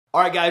All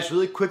right guys,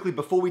 really quickly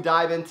before we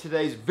dive into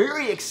today's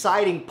very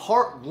exciting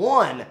part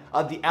 1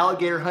 of the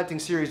alligator hunting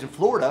series in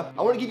Florida,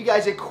 I want to give you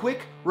guys a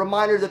quick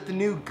reminder that the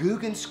new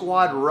Googan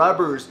Squad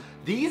rubbers,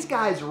 these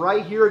guys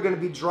right here are going to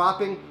be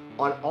dropping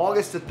on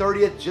August the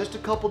 30th, just a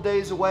couple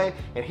days away.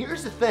 And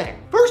here's the thing.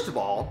 First of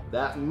all,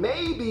 that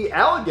may be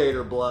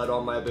alligator blood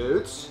on my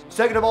boots.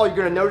 Second of all, you're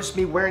gonna notice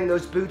me wearing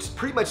those boots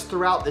pretty much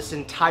throughout this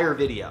entire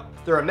video.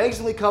 They're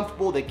amazingly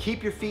comfortable. They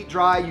keep your feet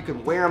dry. You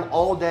can wear them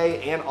all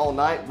day and all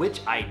night, which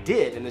I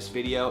did in this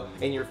video,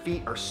 and your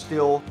feet are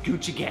still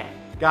Gucci gang.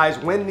 Guys,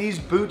 when these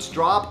boots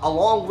drop,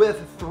 along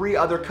with 3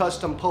 other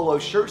custom polo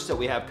shirts that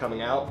we have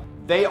coming out,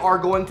 they are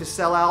going to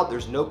sell out.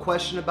 There's no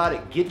question about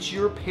it. Get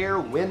your pair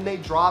when they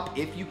drop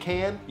if you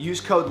can. Use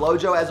code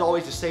LOJO as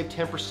always to save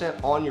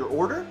 10% on your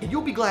order, and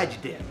you'll be glad you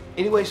did.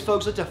 Anyways,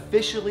 folks, let's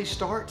officially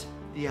start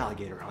the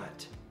alligator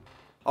hunt.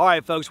 All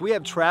right, folks, we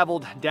have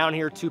traveled down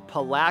here to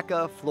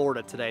Palaca,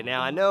 Florida today.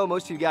 Now, I know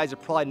most of you guys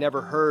have probably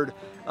never heard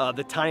of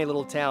the tiny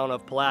little town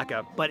of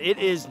Palaca, but it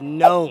is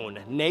known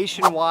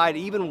nationwide,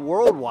 even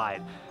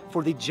worldwide,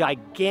 for the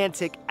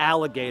gigantic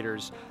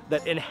alligators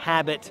that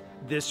inhabit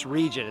this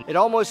region. It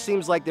almost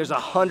seems like there's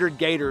 100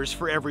 gators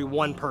for every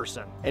 1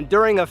 person. And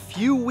during a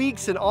few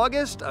weeks in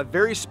August, a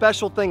very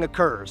special thing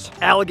occurs.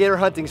 Alligator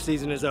hunting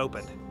season is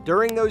opened.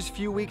 During those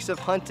few weeks of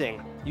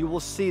hunting, you will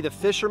see the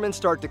fishermen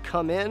start to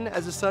come in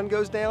as the sun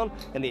goes down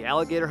and the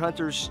alligator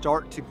hunters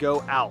start to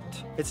go out.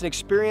 It's an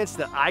experience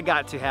that I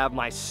got to have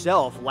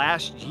myself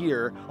last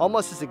year,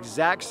 almost this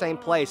exact same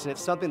place, and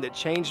it's something that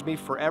changed me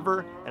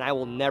forever and I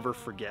will never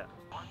forget.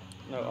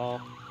 Oh,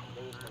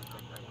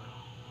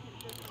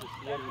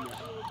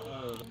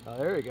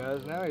 there he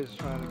goes. Now he's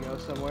trying to go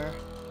somewhere.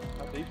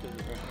 How deep is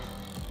it right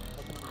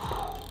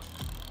now?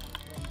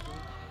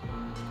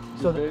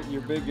 So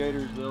your big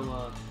gators,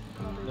 they'll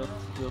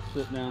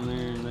sit down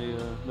there and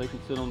they can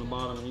sit on the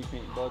bottom and you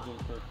can't budge them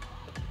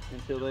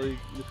until they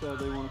decide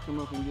they want to come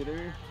up and get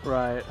air.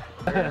 Right.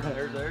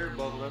 There's the air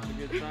bubble. That's a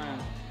good sign.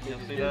 You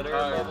see that air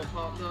bubble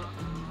popped up?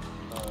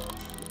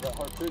 That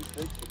harpoon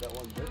fixed it. That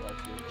wasn't big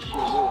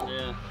last year.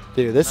 Yeah.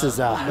 Dude, this is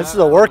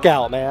a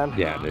workout, man.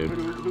 Yeah,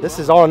 dude. This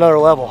is on another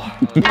level.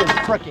 He is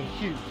freaking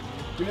huge.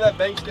 Give me that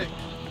bank stick.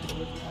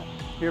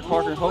 Here,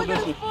 Parker. Hold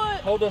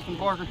this one,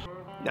 Parker.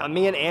 Now,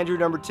 me and Andrew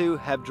number 2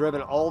 have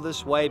driven all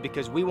this way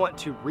because we want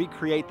to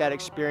recreate that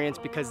experience,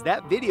 because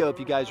that video, if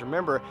you guys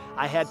remember,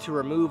 I had to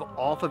remove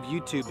off of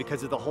YouTube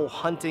because of the whole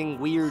hunting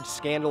weird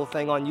scandal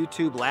thing on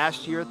YouTube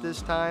last year at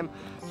this time.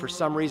 For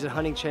some reason,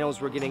 hunting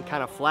channels were getting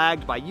kind of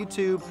flagged by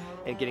YouTube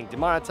and getting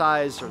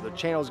demonetized, or the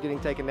channels getting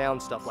taken down,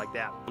 stuff like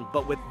that.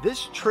 But with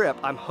this trip,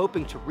 I'm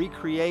hoping to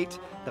recreate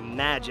the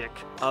magic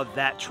of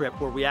that trip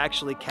where we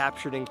actually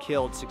captured and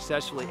killed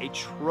successfully a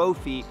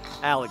trophy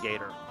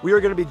alligator. We are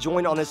going to be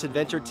joined on this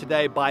adventure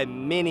today by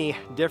many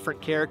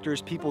different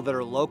characters, people that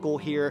are local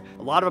here.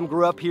 A lot of them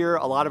grew up here,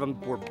 a lot of them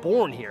were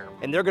born here,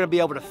 and they're going to be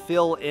able to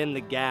fill in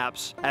the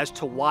gaps as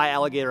to why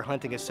alligator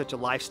hunting is such a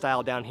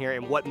lifestyle down here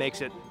and what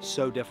makes it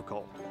so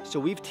difficult. So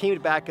we've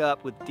teamed back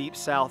up with Deep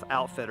South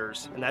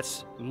Outfitters, and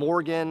that's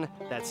Morgan,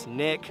 that's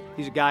Nick.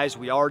 These are guys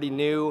we already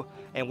knew,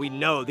 and we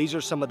know these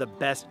are some of the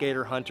best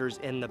gator hunters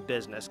in the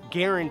business.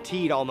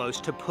 Guaranteed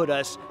almost to put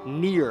us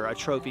near a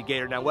trophy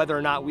gator. Now, whether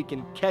or not we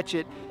can catch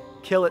it,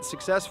 kill it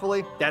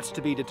successfully, that's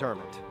to be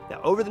determined. Now,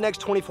 over the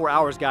next 24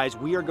 hours, guys,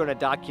 we are gonna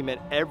document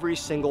every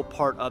single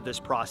part of this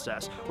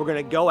process. We're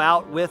gonna go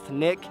out with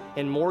Nick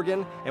and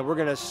Morgan, and we're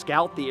gonna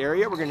scout the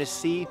area. We're gonna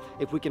see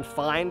if we can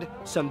find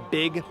some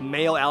big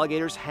male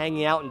alligators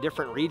hanging out in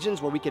different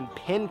regions where we can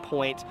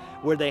pinpoint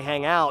where they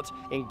hang out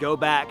and go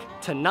back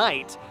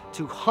tonight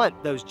to hunt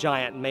those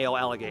giant male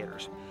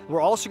alligators.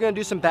 We're also gonna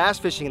do some bass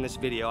fishing in this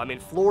video. I mean,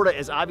 Florida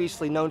is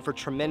obviously known for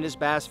tremendous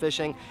bass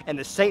fishing, and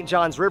the St.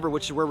 Johns River,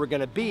 which is where we're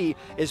gonna be,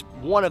 is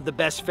one of the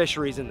best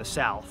fisheries in the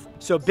South.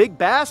 So big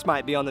bass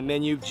might be on the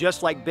menu,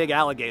 just like big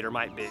alligator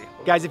might be.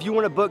 Guys, if you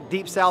wanna book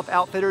Deep South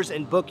Outfitters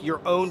and book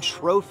your own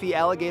trophy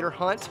alligator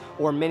hunt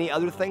or many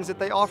other things that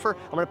they offer,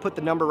 I'm gonna put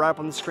the number right up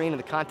on the screen and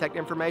the contact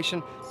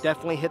information.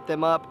 Definitely hit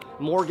them up.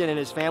 Morgan and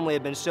his family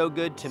have been so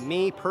good to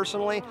me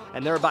personally,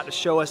 and they're about to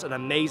show us an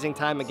amazing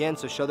time again,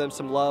 so show them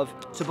some love.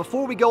 So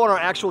before we go on our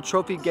actual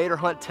trophy gator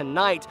hunt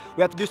tonight,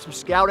 we have to do some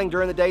scouting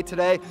during the day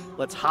today.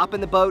 Let's hop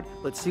in the boat.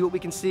 Let's see what we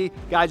can see.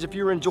 Guys, if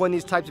you're enjoying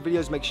these types of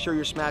videos, make sure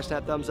you're smashing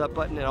that thumbs up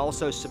button, and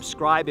also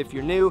subscribe if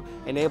you're new.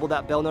 Enable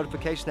that bell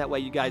notification. That way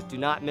you guys do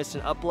not miss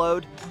an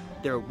upload.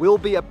 There will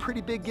be a pretty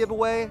big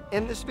giveaway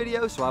in this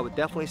video, so I would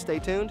definitely stay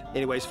tuned.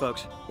 Anyways,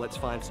 folks, let's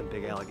find some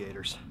big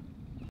alligators.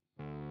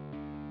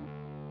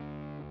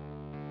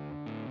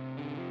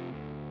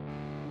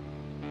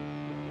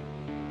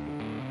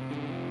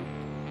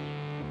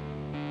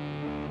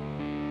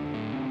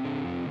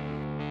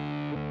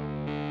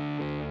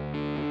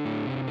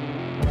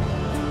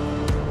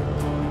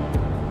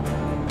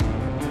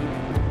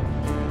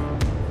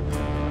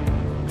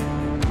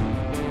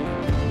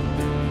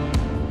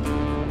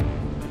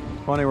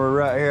 Funny, we're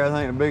right here. I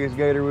think the biggest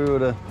gator we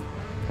would have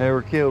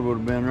ever killed would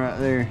have been right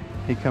there.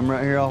 He come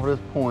right here off of this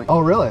point.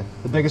 Oh, really?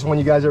 The biggest one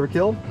you guys ever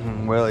killed?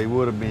 Well, he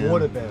would have been.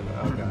 Would have been,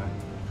 okay.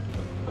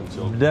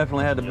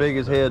 definitely had the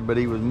biggest head, but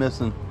he was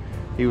missing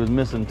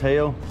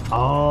tail.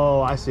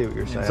 Oh, I see what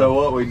you're saying. So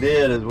what we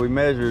did is we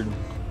measured,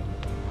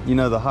 you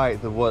know, the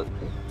height of what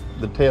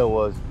the tail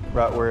was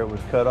right where it was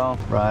cut off.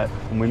 Right.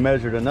 And we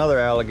measured another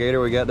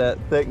alligator. We got that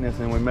thickness,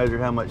 and we measured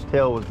how much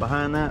tail was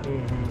behind that.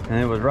 And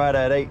it was right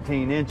at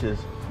 18 inches.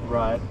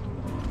 Right.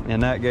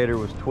 And that gator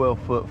was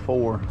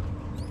 12'4".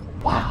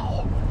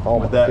 Wow. Oh,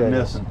 with that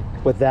missing.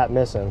 With that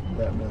missing.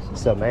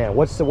 So man,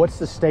 what's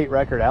the state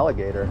record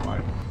alligator?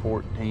 Like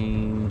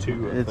 14.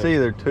 Two, it's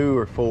either 2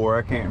 or 4.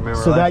 I can't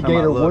remember. So that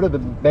gator would have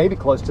been maybe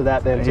close to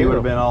that then too. He would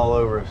have been all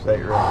over a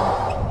state record.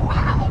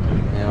 Wow.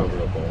 Yeah.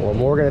 Well,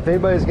 Morgan, if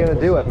anybody's gonna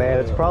do it, man,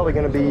 it's probably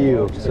gonna be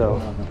you.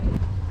 So.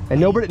 And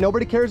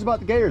nobody cares about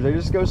the gators. They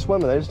just go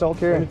swimming. They just don't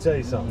care. Let me tell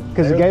you something.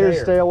 Because the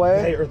gators stay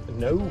away?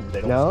 No,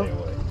 they don't stay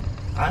away.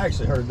 I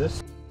actually heard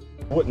this.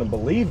 Wouldn't have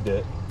believed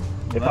it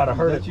if I'd have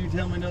heard it. Did you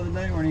tell me the other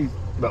day when he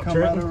About come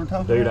Trenton? right over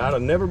top Dude, of I'd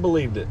have never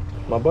believed it.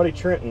 My buddy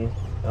Trenton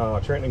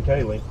and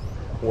Kaylee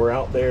were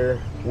out there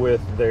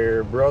with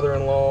their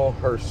brother-in-law,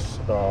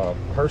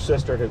 her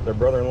sister, their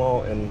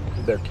brother-in-law, and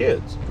their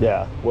kids.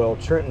 Yeah. Well,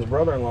 Trenton's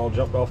brother-in-law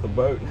jumped off the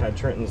boat and had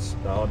Trenton's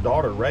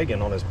daughter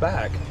Reagan on his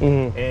back,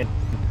 and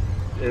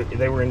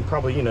they were in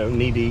probably, you know,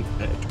 knee-deep,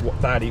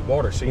 thigh-deep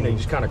water. So, you know, you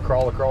just kind of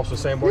crawl across the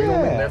sandbar, you know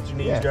what I mean? That's your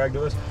knees dragged to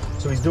this.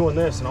 So he's doing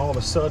this, and all of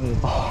a sudden,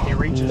 he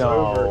reaches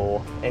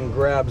over and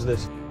grabs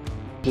this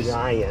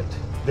giant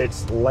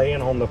that's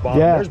laying on the bottom.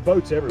 There's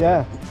boats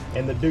everywhere.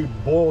 And the dude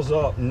boils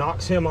up,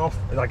 knocks him off,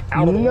 like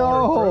out of the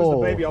water, throws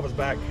the baby off his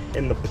back,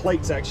 and the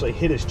plates actually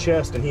hit his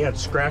chest, and he had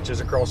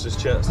scratches across his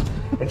chest.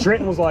 And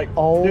Trenton was like,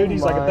 dude,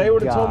 he's like, if they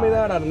would have told me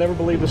that, I'd have never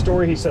believed the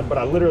story. He said, but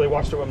I literally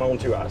watched it with my own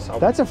 2 eyes.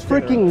 That's a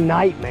freaking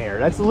nightmare.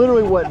 That's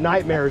literally what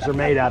nightmares are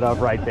made out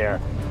of right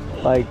there.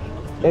 Like,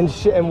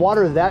 and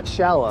water that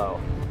shallow.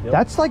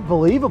 That's like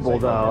believable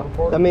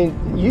though. I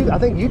mean, I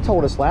think you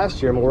told us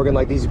last year, Morgan,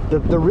 like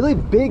the really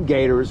big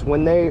gators,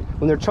 when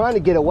they're trying to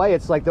get away,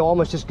 it's like they'll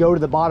almost just go to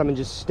the bottom and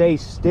just stay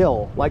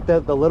still. Like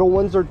the little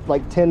ones are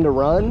like tend to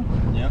run.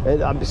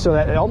 So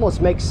that it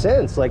almost makes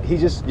sense. Like he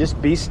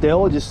just be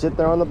still, just sit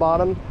there on the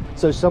bottom.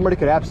 So somebody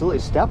could absolutely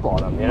step on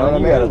them. You know what I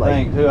mean? Gotta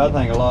think too. I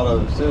think a lot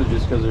of it too is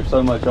just because they're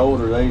so much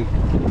older.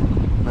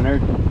 They're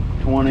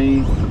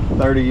 20,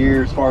 30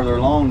 years farther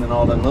along than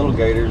all them little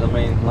gators. I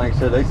mean, like I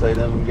said, they say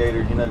them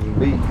gators, you know, can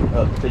be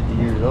up to 50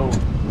 years old.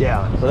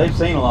 Yeah. So they've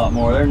seen a lot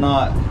more. They're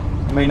not,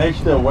 I mean, they're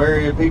still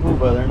wary of people,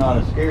 but they're not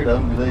as scared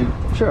of them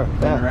because they've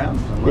been around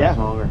so much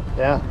longer.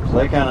 So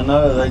they kind of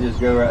know they just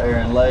go right there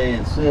and lay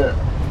and sit.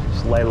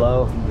 Just lay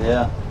low.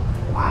 Yeah.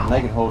 Wow. And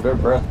they can hold their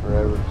breath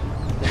forever.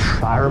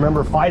 I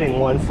remember fighting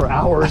one for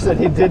hours and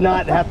he did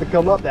not have to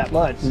come up that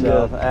much.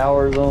 So. Yeah,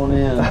 hours on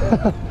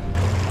end.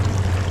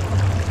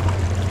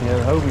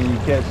 Yeah, hoping you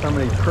catch some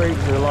of these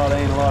creeks. There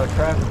ain't a lot of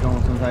traffic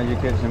on. Sometimes you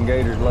catch some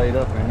gators laid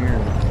up in here.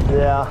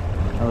 Yeah.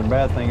 Another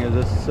bad thing is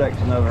this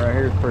section of it right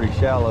here is pretty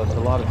shallow, so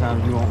a lot of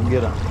times you won't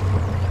get them.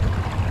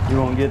 You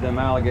won't get them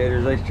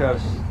alligators. They try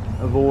to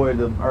avoid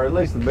them, or at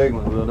least the big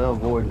ones will. They'll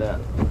avoid that.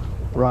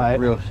 Right.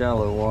 Real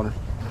shallow water.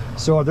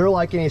 So are there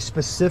like any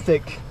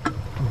specific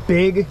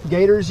big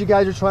gators you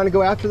guys are trying to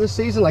go after this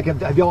season? Like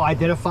have y'all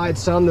identified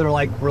some that are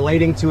like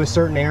relating to a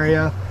certain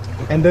area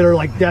and that are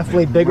like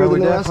definitely bigger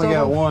than the rest of them? We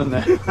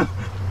definitely got one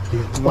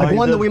that like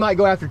one that we might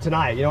go after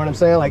tonight, you know what I'm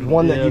saying? Like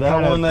one that you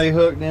kind of... one they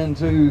hooked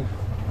into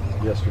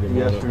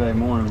yesterday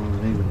morning was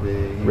even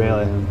big.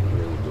 Really?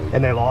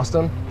 And they lost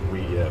him?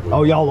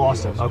 Oh, y'all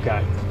lost him.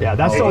 Okay. Yeah,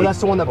 that's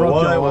the one that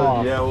broke y'all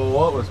off. Yeah, well,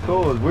 what was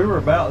cool is we were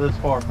about this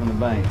far from the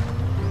bank.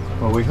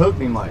 Well, we hooked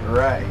him like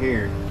right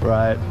here.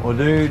 Right. Well,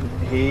 dude,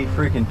 he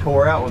freaking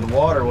tore out with the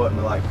water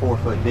wasn't like 4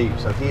 foot deep,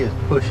 so he is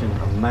pushing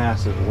a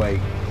massive weight.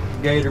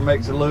 Gator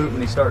makes a loop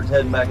and he starts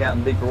heading back out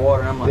in deeper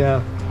water. I'm like,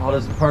 oh,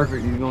 this is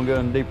perfect. He's gonna go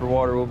in deeper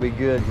water. We'll be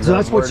good. So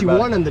that's what you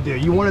want him to do.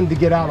 You want him to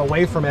get out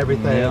away from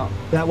everything. Yeah.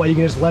 That way you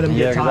can just let him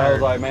get tired. I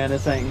was like, man,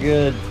 this ain't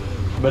good.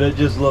 But it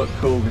just looked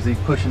cool because he's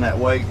pushing that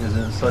weight because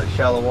it's such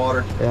shallow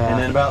water. Yeah.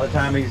 And then about the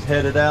time he's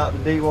headed out to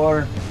deep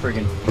water,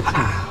 freaking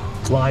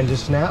line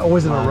just snapped. Or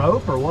was it a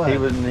rope or what? He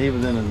was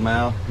in his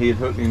mouth. He had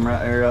hooked him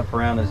right there up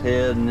around his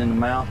head and in the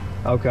mouth.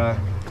 Okay.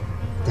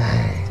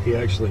 Dang. He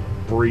actually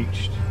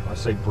breached. I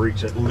say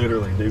breached. It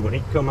literally, dude. When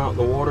he come out of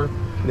the water,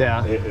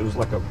 it was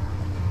like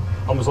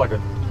almost like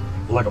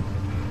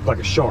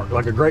a shark,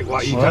 like a great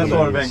white. Well, that's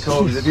what would have been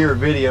cool because if you were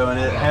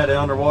videoing it, had it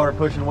underwater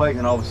pushing weight,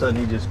 and all of a sudden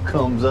he just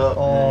comes up.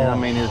 And, I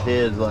mean, his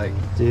head's like,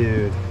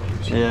 dude.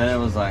 Yeah, it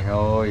was like,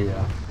 oh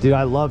yeah. Dude,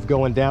 I love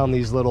going down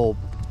these little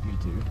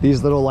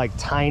like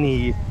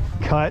tiny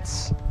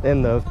cuts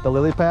in the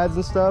lily pads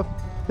and stuff.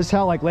 This is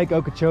how like Lake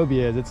Okeechobee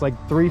is. It's like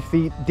 3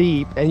 feet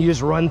deep and you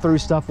just run through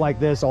stuff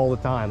like this all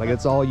the time. Like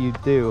it's all you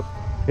do.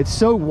 It's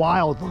so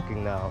wild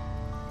looking though.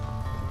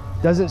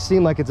 Doesn't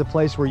seem like it's a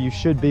place where you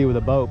should be with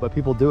a boat, but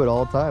people do it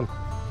all the time.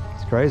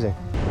 It's crazy.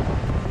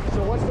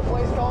 So what's the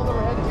place called that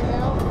we're heading to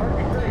now?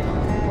 Murphy Creek.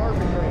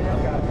 Murphy Creek,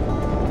 okay.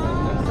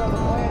 And so the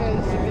plan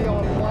is to be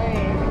on a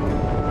plane,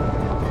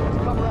 to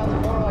come around the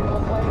corner like on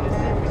a plane to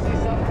see if we see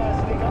something kind of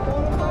sneak up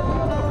on us. A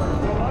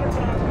lot of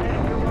times, man,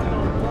 if you're running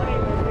on a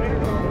plane, the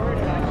gators are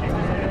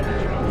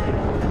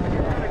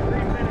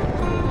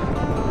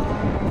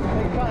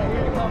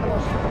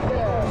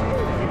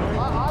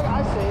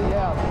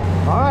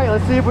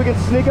see if we can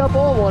sneak up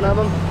on one of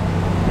them.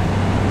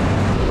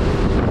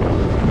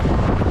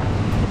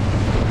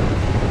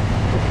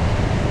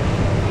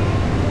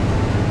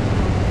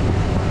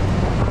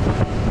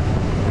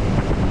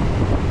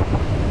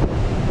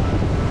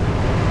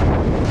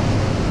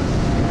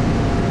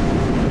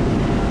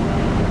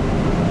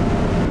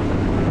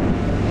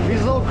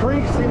 These little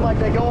creeks seem like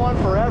they go on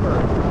forever.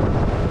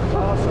 It's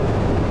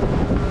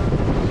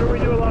awesome. Sure, we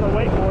do a lot of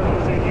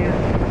wakeboarding in here.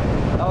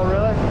 Oh,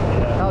 really?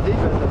 Yeah. How deep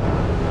is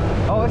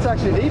it? Oh, it's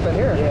actually deep in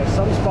here. Yeah,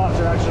 some spots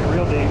are actually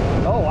real deep.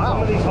 Oh, wow.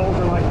 Some of these holes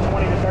are like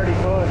 20 to 30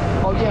 foot.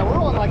 Oh, yeah,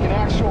 we're on like an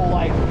actual,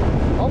 like,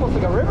 almost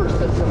like a river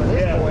system at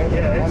this point.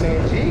 Yeah, I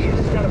mean, geez.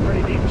 It's got a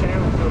pretty deep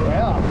channel to it.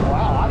 Yeah,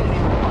 wow, I didn't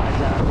even realize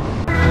that.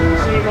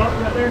 See him up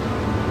right there?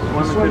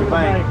 Swimming to the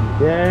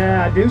bank.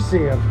 Yeah, I do see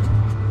him.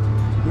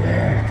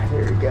 Yeah,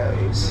 there he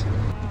goes.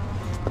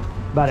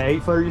 About an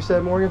 8-footer, you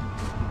said, Morgan?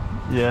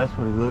 Yeah, that's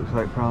what he looks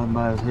like, probably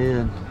by his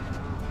head.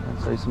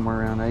 I'd say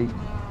somewhere around 8.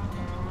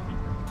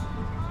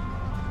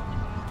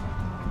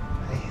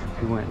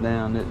 He went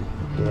down, didn't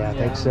he? Yeah, I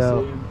think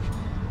so.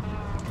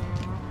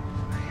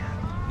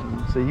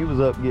 See, he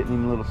was up getting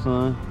him a little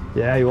sun.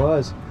 Yeah, he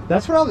was.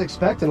 That's what I was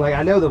expecting. Like,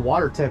 I know the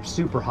water temp's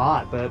super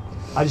hot, but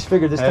I just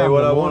figured this time. Hey, what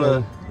in the I want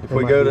morning, to, if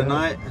we go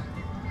tonight,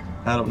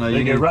 I don't know. You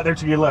You go can right there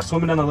to your left,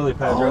 swimming down the lily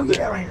pads. Oh, right there.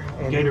 yeah, right here.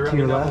 And Gator to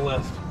your down the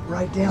left.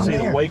 Right down See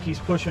there. the wake he's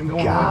pushing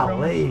going away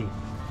from him? Golly.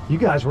 You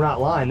guys were not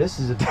lying. This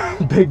is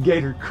a big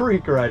Gator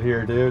Creek right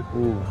here, dude.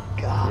 Ooh.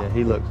 God. Yeah,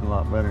 he looks a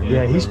lot better.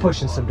 Yeah, he's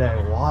pushing some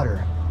dang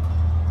water.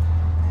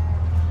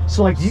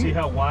 So, like, do See you...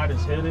 how wide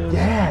his head is?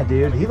 Yeah,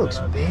 dude, he looks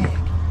big.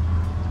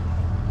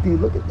 Dude,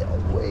 look at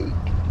that wake.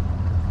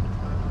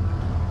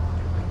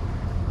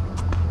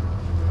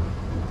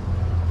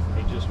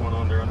 He just went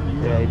under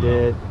underneath. Yeah, he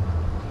did.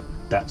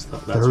 That's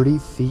 30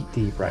 feet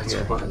deep right That's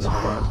here. fun. It's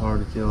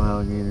hard to kill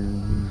alligators.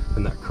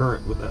 And that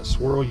current with that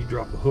swirl, you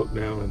drop the hook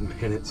down, and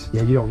man, it's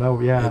Yeah, you don't know.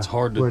 Yeah, It's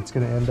hard to- where it's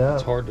gonna end up.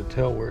 it's hard to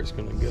tell where it's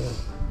gonna go.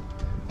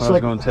 What I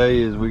was going to tell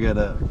you is we got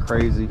a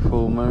crazy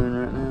full moon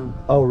right now.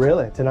 Oh,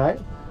 really? Tonight?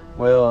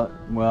 Well,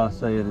 I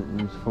say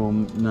it's full.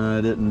 No,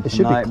 it isn't It should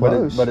be tonight,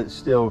 close. but it's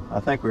still. I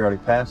think we already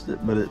passed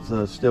it, but it's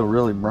still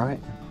really bright.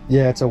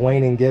 Yeah, it's a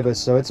waning gibbous,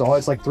 so it's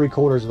like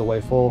 3/4 of the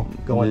way full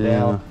going Yeah.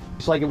 down.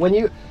 It's like when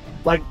you,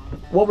 like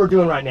what we're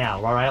doing right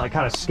now, all right, like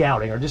kind of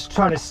scouting or just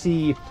trying to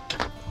see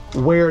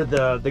where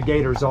the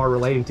gators are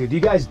relating to. Do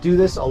you guys do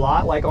this a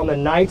lot? Like on the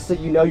nights that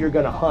you know you're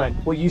gonna hunt,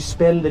 will you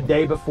spend the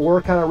day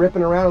before kind of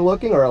ripping around and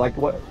looking, or like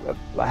what?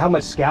 How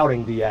much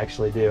scouting do you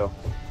actually do?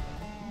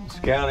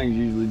 Scouting's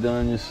usually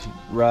done just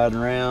riding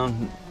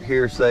around,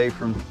 hearsay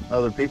from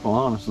other people,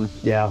 honestly.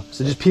 Yeah.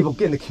 So just people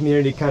in the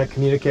community kind of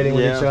communicating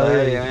with each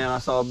other. Hey, man, I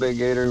saw a big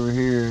gator over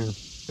here.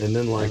 And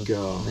then like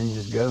Then you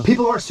just go.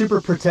 People aren't super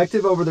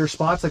protective over their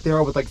spots like they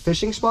are with like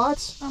fishing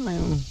spots. I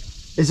mean,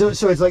 Is it,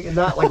 so it's like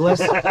not like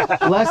less.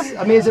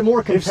 I mean, is it more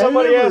if competitive?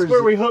 somebody or asks is where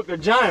it- we hooked a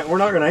giant, we're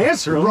not gonna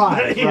answer them.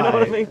 Right, You know what I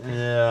right. mean?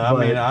 yeah, I But-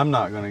 mean, I'm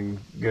not gonna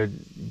go.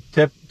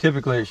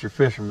 Typically, it's your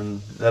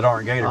fishermen that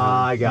aren't gator hunters.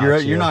 I got you're,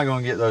 you. You're not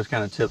gonna get those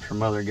kind of tips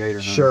from other gator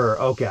hunters.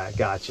 Sure. Okay.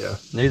 Gotcha.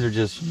 These are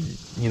just,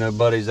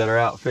 buddies that are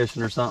out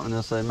fishing or something.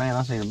 They'll say, "Man,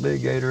 I seen a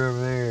big gator over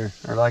there,"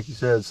 or like you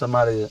said,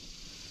 somebody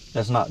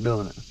that's not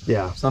doing it.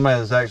 Yeah. Somebody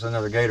that's actually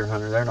another gator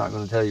hunter. They're not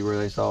going to tell you where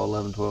they saw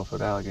 11, 12-foot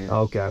alligator.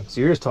 Okay.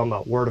 So you're just talking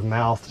about word of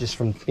mouth, just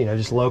from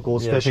just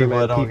locals, Yeah, fishermen, people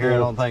that don't care,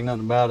 don't think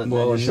nothing about it.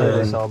 Well, They just sure.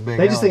 say they saw a big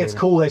They just think it's alligator.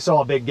 cool. They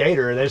saw a big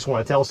gator and they just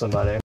want to tell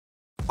somebody.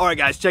 All right,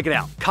 guys, check it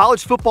out.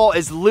 College football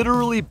is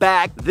literally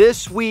back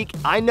this week.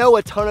 I know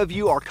a ton of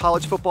you are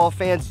college football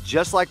fans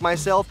just like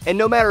myself, and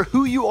no matter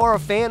who you are a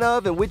fan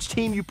of and which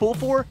team you pull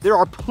for, there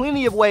are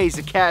plenty of ways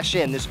to cash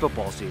in this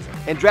football season.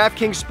 And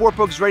DraftKings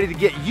Sportsbook is ready to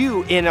get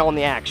you in on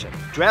the action.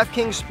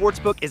 DraftKings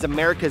Sportsbook is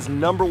America's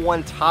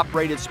 #1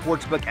 top-rated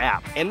sportsbook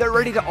app, and they're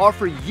ready to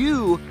offer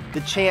you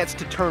the chance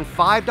to turn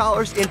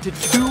 $5 into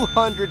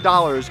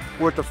 $200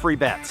 worth of free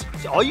bets.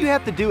 So all you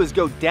have to do is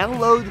go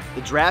download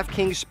the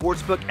DraftKings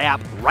Sportsbook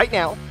app right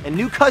now, and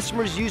new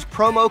customers use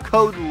promo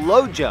code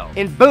LOJO,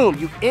 and boom,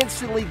 you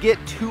instantly get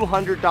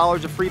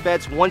 $200 of free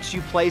bets once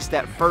you place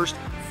that first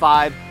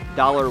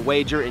 $5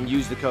 wager and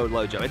use the code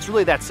LOJO. It's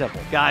really that simple.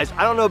 Guys,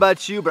 I don't know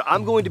about you, but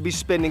I'm going to be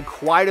spending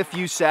quite a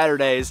few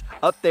Saturdays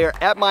up there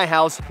at my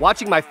house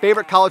watching my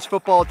favorite college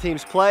football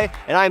teams play,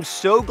 and I'm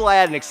so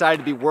glad and excited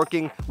to be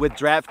working with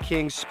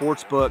DraftKings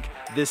Sportsbook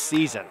this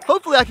season.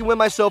 Hopefully I can win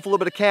myself a little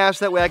bit of cash,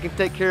 that way I can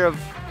take care of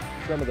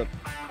some of the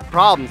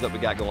problems that we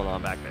got going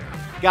on back there.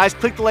 Guys,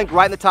 click the link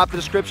right in the top of the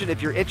description if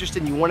you're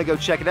interested and you want to go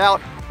check it out.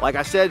 Like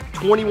I said,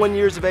 21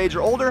 years of age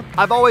or older.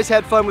 I've always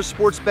had fun with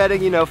sports betting,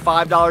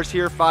 $5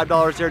 here,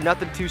 $5 there,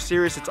 nothing too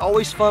serious. It's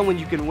always fun when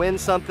you can win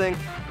something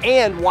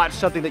and watch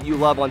something that you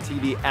love on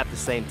TV at the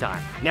same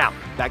time. Now,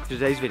 back to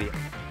today's video.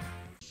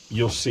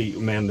 You'll see,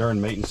 man,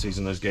 during mating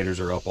season, those gators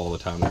are up all the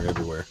time. They're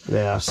everywhere.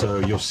 Yeah. So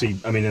you'll see.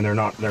 I mean, and they're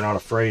not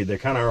afraid. They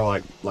kind of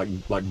are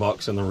like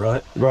bucks in the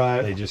rut.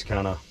 Right. They just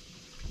kind of,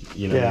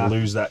 Yeah.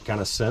 lose that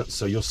kind of sense.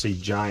 So you'll see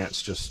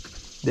giants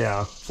just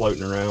Yeah.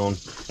 floating around,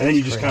 and then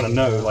you just kind of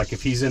know, like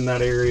if he's in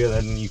that area,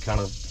 then you kind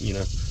of,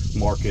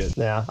 market.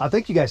 Yeah, I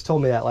think you guys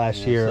told me that last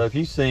year. So if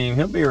you see him,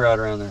 he'll be right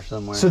around there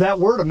somewhere. So that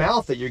word of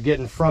mouth that you're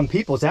getting from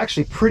people is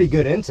actually pretty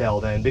good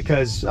intel then,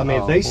 because I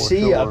mean, if they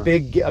see a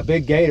big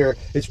gator,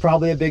 it's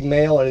probably a big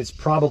male and it's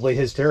probably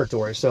his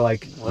territory. So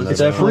like, well, it's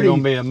definitely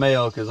gonna be a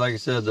male, because like I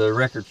said, the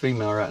record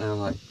female right now is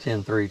like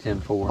 10.3,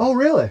 10.4. Oh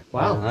really?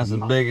 Wow. Yeah, that's the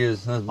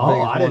biggest. That's the Oh,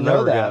 biggest I didn't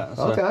know that. Got,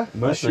 so. Okay.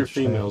 Most of your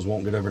females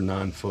won't get over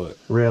 9 foot.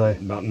 Really?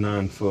 About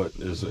 9 foot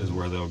is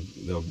where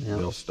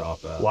they'll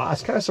stop at. Wow,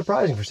 it's kind of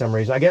surprising for some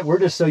reason. I get we're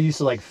just so used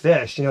to like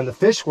fish. You know, in the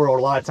fish world,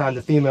 a lot of times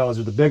the females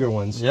are the bigger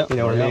ones. Yep. You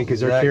know what I mean? Because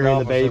they're carrying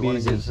the babies. When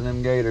it gets to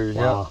them gators.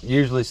 Wow. Yep.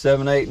 Usually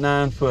 7, 8,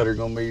 9 foot are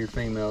gonna be your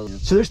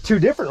females. So there's 2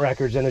 different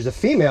records, and there's a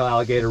female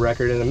alligator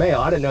record and a male.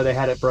 I didn't know they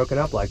had it broken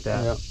up like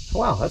that. Yep.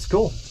 Wow, that's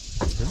cool.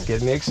 It's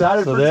getting me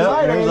excited So for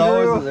tonight,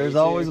 there's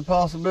always a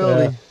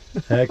possibility.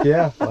 Yeah. Heck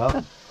yeah.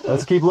 Well,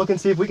 let's keep looking,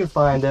 see if we can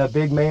find a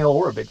big male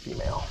or a big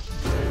female.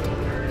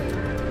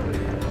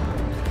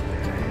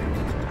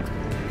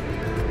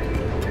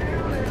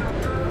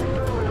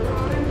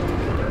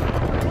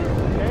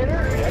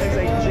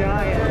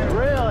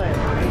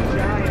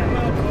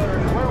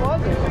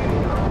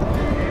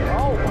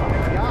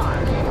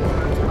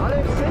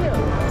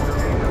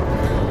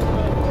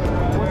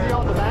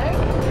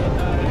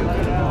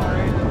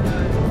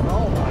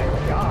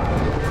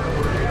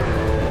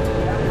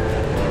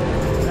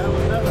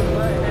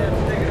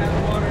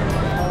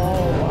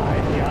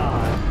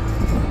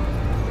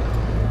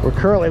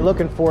 Currently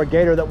looking for a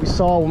gator that we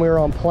saw when we were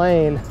on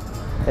plane,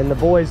 and the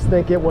boys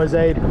think it was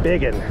a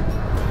biggin.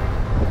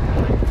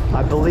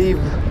 I believe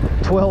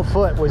 12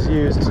 foot was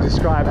used to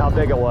describe how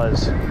big it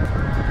was.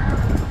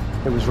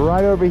 It was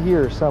right over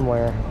here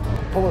somewhere.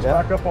 Pull us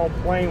back up on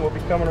plane. We'll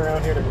be coming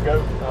around here to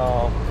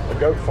the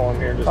goat farm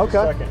here in just a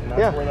second. And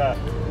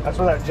that's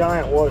where that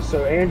giant was.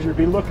 So Andrew,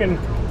 be looking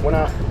when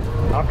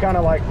I'm kind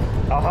of like,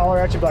 I'll holler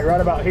at you like right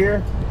about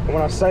here. And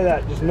when I say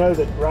that, just know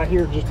that right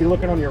here, just be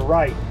looking on your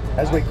right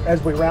as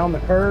we round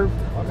the curve,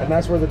 and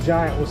that's where the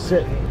giant was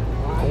sitting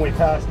when we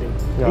passed him.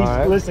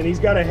 Listen, he's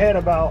got a head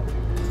about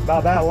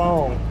that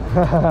long.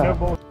 No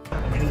bull.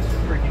 I mean, he's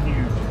freaking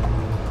huge.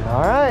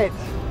 All right.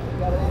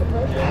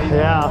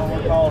 Yeah.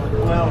 We're calling it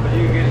 12, but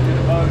you can get it to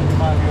the boat, it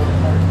might be over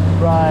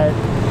 30. Right.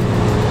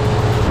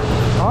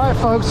 All right,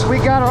 folks, we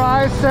got our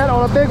eyes set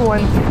on a big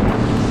one.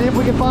 See if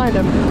we can find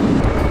him.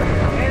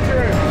 Andrew,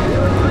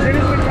 as soon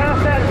as we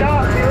pass that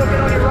dock, be looking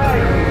on your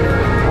right.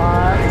 All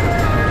right.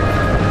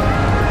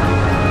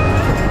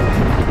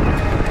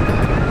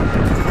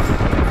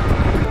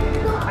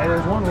 Hey,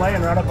 there's one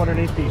laying right up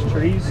underneath these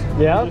trees.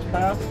 Yeah. Just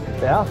passed.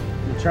 Yeah.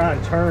 You try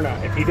and turn.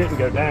 If he didn't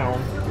go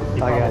down, he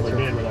probably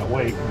did with that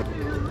weight.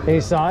 Any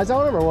size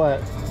on him or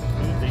what?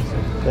 He's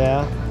decent.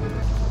 Yeah.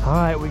 All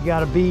right, we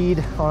got a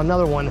bead on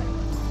another one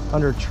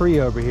under a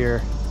tree over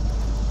here.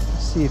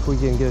 Let's see if we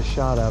can get a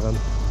shot of him.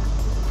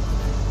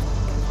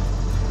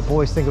 The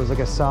boys think it was like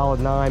a solid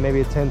 9, maybe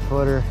a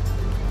 10-footer.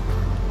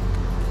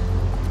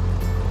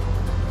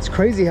 It's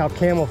crazy how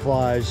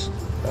camouflage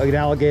an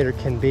alligator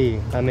can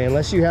be. I mean,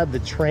 unless you have the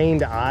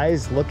trained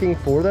eyes looking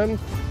for them,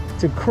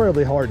 it's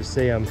incredibly hard to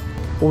see them.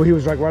 Well, he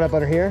was like right up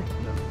under here?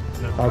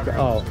 No, okay.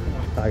 Oh,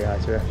 I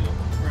got you.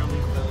 Around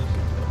these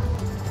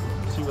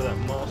fellas. See where that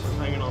moss is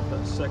hanging off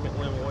that second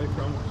limb away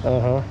from us?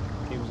 Uh-huh.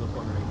 He was up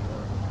underneath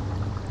that.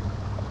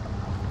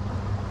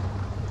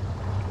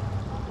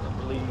 I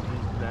believe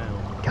he's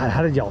down. God,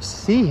 how did y'all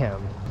see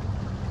him?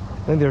 I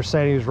think they were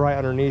saying he was right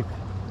underneath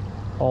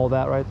all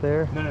that right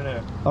there.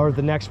 No. Or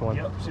the next one.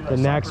 Yep, see that the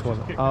next one.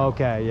 Oh,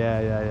 okay,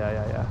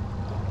 yeah.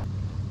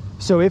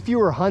 So if you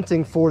were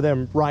hunting for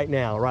them right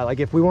now, right? Like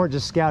if we weren't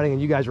just scouting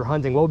and you guys were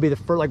hunting, what would be the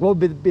first? Like what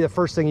would be the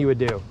first thing you would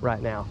do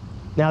right now?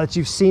 Now that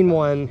you've seen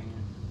one,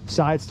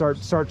 start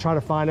trying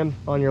to find him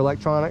on your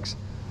electronics,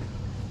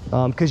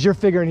 because you're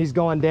figuring he's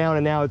gone down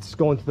and now it's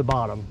going to the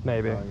bottom,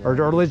 maybe, or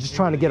just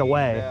trying to get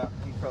away. Yeah,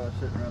 he's probably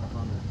sitting right up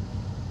under.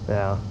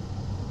 Yeah.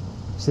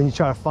 So then you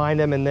try to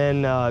find him, and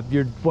then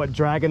you're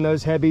dragging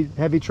those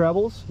heavy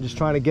trebles, just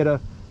trying to get a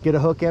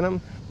hook in them.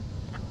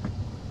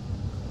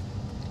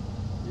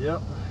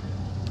 Yep.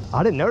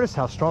 I didn't notice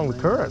how strong the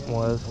current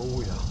was. Oh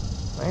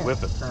yeah. Man.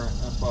 Whip it. Current.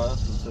 That's why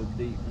this is so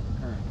deep.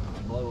 The current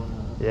is blowing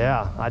on it.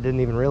 Yeah, I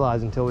didn't even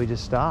realize until we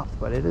just stopped,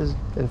 but it is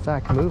in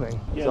fact moving.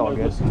 Yeah, It's all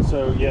good. Listen,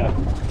 so yeah,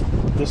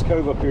 this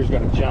cove up here's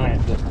got a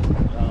giant that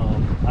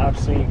I've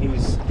seen.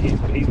 He's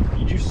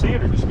did you see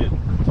it or just get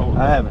told?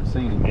 I haven't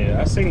seen him.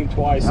 Yeah, I've seen him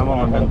twice. I've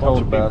only been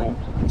told about him.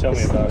 Tell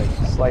me about him.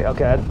 It's like,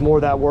 okay, more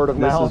of that word of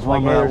mouth. This is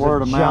one like, of that there's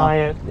word a of mouth.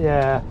 giant,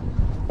 yeah.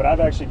 But I've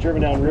actually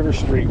driven down River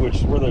Street, which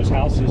is where those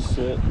houses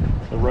sit.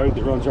 The road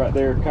that runs right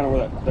there, kind of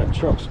where that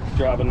truck's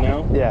driving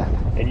now. Yeah.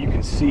 And you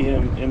can see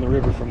him in the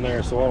river from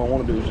there. So all I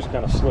want to do is just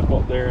kind of slip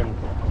up there and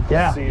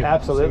see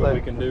absolutely. what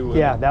we can do with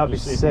yeah, him. that would be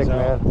Just see if sick, he's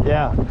out. man.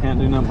 Yeah. Can't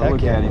do nothing but Heck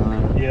look yeah. at him,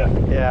 man. Yeah.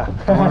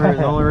 Yeah.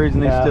 The only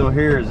reason he's Yeah. still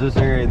here is this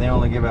area. They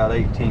only give out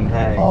 18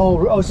 tags.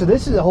 Oh, so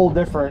this is a whole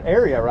different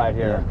area right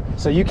here.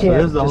 So you So can't.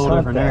 this is a just whole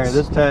hunt different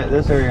area.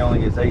 This area only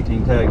gets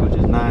 18 tags, which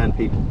is 9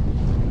 people.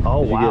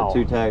 Oh, You wow.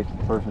 get 2 tags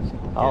per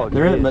person. Oh,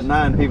 there isn't geez. but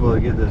 9 people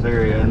that get this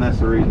area, and that's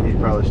the reason he's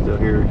probably still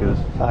here, because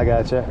I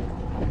gotcha.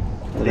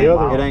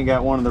 it ain't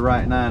got one of the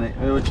right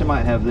 9, which it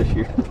might have this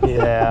year.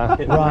 Yeah,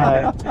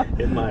 right.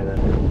 It might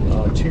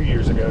have. 2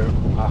 years ago,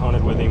 I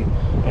hunted with him,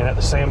 and at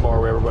the sandbar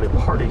where everybody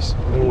parties,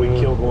 we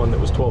killed one that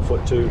was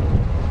 12'2".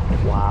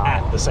 Wow.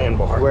 At the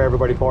sandbar. Where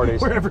everybody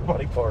parties. Where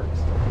everybody parties.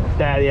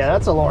 Yeah,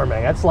 that's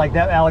alarming. That's like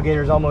that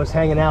alligator's almost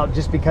hanging out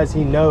just because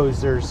he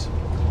knows there's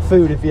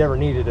food if he ever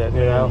needed it, you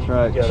know? That's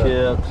right,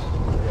 chips,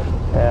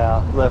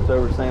 yeah,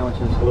 leftover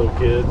sandwiches. Little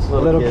kids.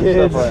 Little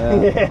kids. Stuff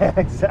like that. Yeah,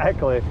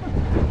 exactly.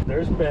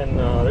 There's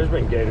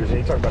been gators, and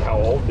you talk about how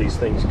old these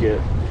things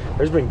get.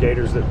 There's been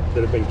gators that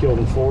have been killed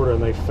in Florida,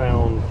 and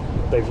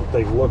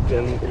they've looked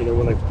in, you know,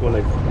 when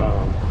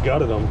they've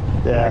gutted them,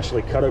 and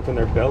actually cut open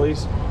their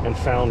bellies and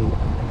found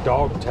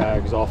dog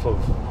tags off of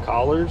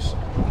collars.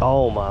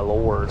 Oh my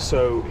Lord.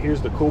 So here's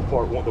the cool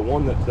part. The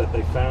one that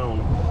they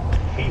found,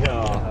 he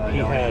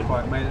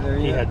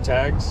had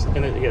tags,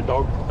 and he had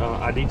dog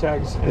ID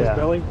tags in his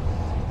belly,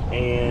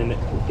 and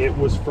it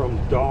was from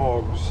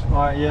dogs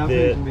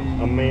that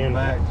a man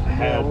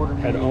had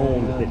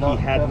owned that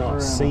he had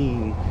not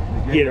seen.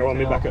 He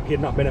had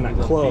not been in that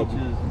club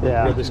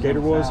where this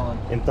gator was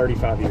in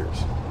 35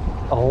 years.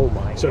 Oh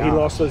my God. So he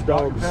lost those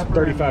dogs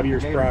 35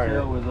 years prior,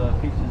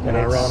 and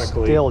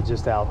ironically, still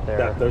just out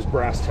there. Those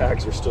brass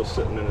tags are still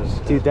sitting in his.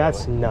 Dude,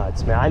 that's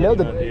nuts, man. I know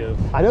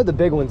the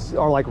big ones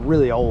are like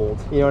really old.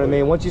 You know what I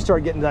mean? Once you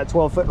start getting to that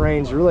 12-foot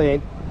range, you really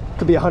ain't.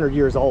 Could be 100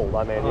 years old.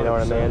 I mean, you know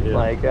what I mean? Yeah.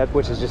 Like that,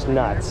 which is just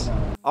nuts.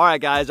 All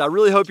right, guys, I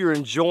really hope you're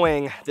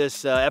enjoying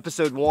this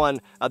episode 1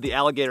 of the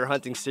alligator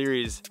hunting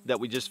series that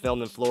we just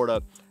filmed in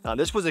Florida.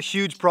 This was a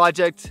huge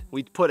project.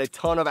 We put a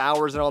ton of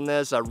hours in on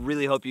this. I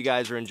really hope you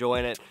guys are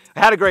enjoying it.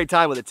 I had a great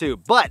time with it too,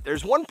 but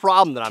there's one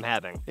problem that I'm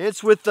having.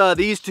 It's with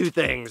these 2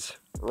 things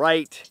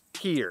right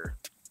here.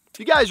 If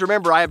you guys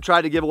remember, I have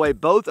tried to give away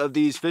both of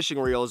these fishing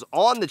reels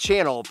on the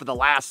channel for the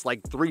last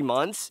like 3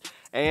 months,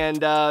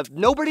 and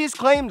nobody has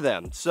claimed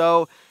them.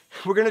 So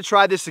we're gonna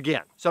try this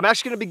again. So I'm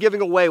actually gonna be giving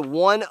away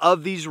one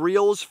of these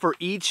reels for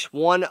each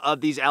one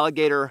of these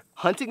alligator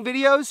hunting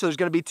videos. So there's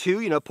gonna be 2,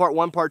 you know, part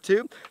 1, part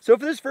 2. So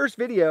for this first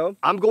video,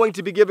 I'm going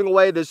to be giving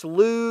away this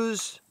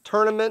Lose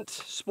Tournament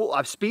spool,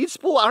 speed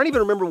spool. I don't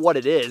even remember what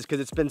it is because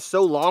it's been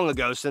so long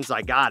ago since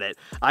I got it.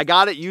 I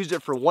got it, used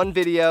it for one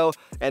video,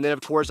 and then of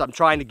course I'm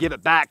trying to give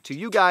it back to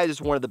you guys. It's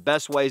one of the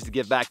best ways to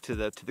give back to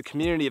the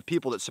community of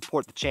people that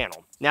support the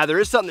channel. Now there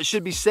is something that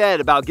should be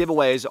said about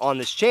giveaways on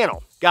this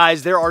channel.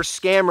 Guys, there are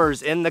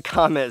scammers in the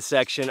comment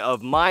section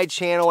of my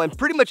channel and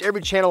pretty much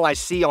every channel I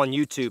see on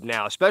YouTube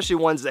now, especially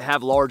ones that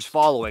have large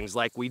followings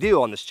like we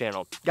do on this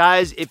channel.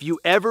 Guys, if you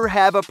ever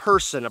have a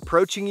person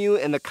approaching you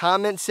in the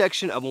comment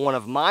section of one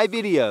of my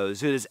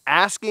videos who is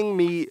asking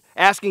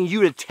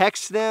you to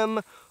text them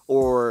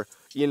or,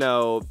 you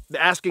know,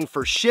 asking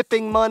for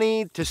shipping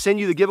money to send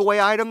you the giveaway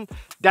item,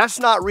 that's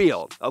not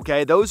real,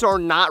 okay? Those are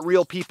not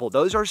real people.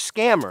 Those are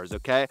scammers,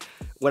 okay?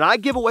 When I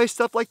give away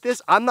stuff like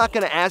this, I'm not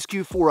gonna ask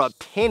you for a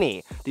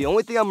penny. The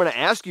only thing I'm gonna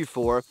ask you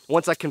for,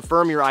 once I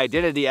confirm your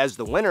identity as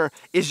the winner,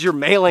 is your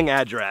mailing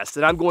address,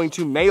 and I'm going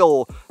to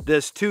mail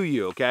this to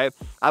you, okay?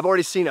 I've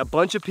already seen a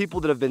bunch of people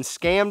that have been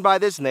scammed by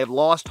this, and they've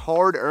lost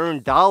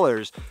hard-earned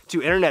dollars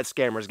to internet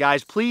scammers.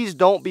 Guys, please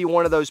don't be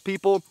one of those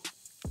people.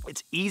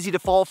 It's easy to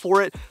fall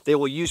for it. They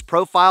will use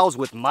profiles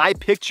with my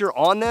picture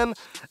on them.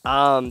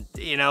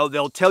 You know,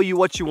 they'll tell you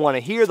what you want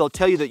to hear. They'll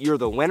tell you that you're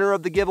the winner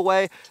of the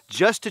giveaway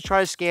just to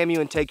try to scam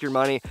you and take your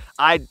money.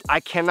 I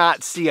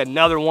cannot see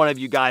another one of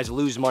you guys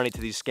lose money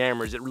to these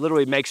scammers. It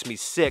literally makes me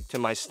sick to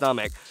my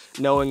stomach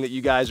knowing that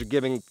you guys are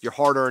giving your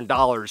hard-earned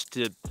dollars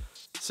to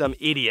some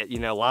idiot, you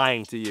know,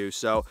 lying to you.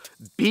 So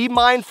be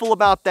mindful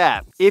about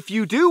that. If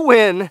you do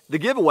win the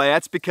giveaway,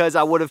 that's because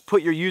I would have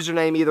put your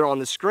username either on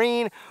the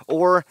screen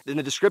or in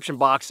the description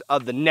box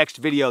of the next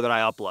video that I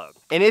upload.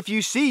 And if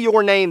you see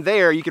your name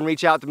there, you can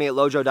reach out to me at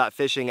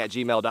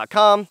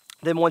lojo.fishing@gmail.com.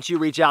 Then once you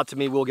reach out to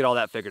me, we'll get all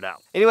that figured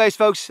out. Anyways,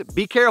 folks,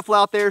 be careful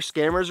out there.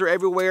 Scammers are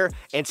everywhere.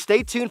 And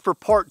stay tuned for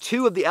part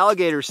 2 of the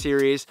alligator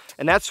series.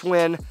 And that's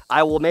when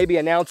I will maybe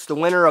announce the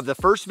winner of the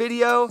first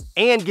video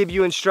and give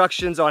you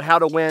instructions on how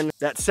to win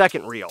that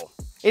second reel.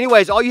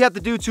 Anyways, all you have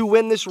to do to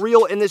win this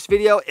reel in this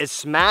video is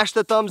smash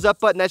the thumbs up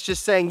button. That's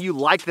just saying you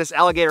like this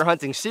alligator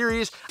hunting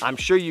series. I'm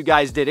sure you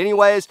guys did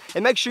anyways.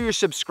 And make sure you're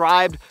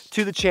subscribed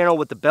to the channel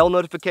with the bell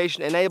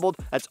notification enabled.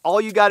 That's all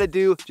you got to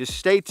do. Just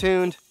stay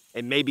tuned,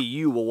 and maybe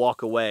you will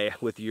walk away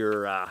with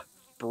your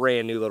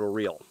brand new little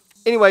reel.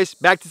 Anyways,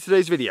 back to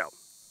today's video.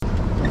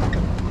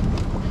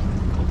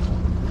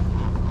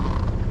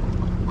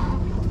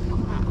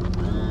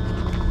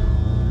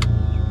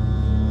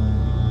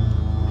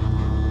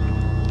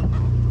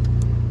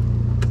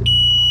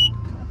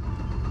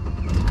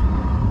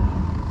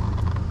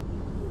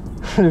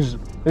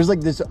 There's like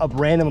a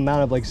random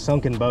amount of like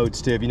sunken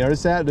boats too. Have you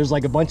noticed that? There's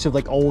like a bunch of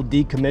like old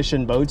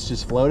decommissioned boats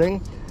just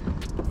floating,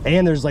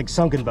 and there's like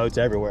sunken boats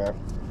everywhere.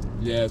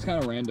 Yeah, it's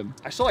kind of random.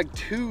 I saw like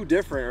 2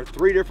 different or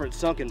 3 different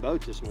sunken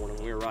boats this morning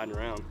when we were riding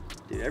around.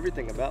 Dude,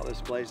 everything about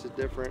this place is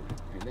different.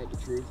 Ain't that the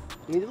truth?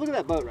 I mean, look at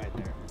that boat right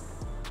there.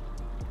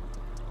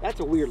 That's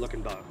a weird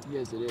looking boat.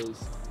 Yes, it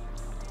is.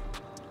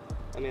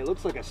 I mean, it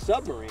looks like a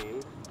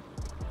submarine,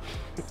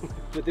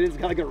 but then it's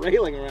got like a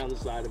railing around the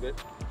side of it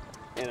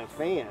and a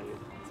fan.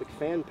 It's like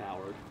fan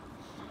powered.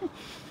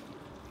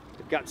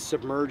 They've got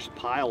submerged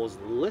piles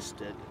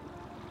listed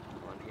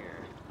on here.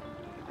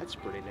 That's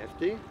pretty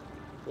nifty.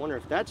 Wonder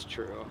if that's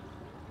true.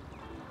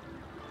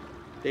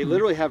 They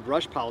literally have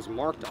brush piles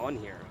marked on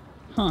here.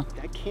 Huh.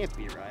 That can't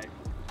be right.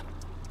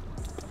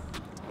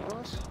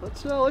 Well,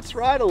 let's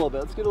ride a little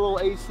bit. Let's get a little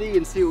AC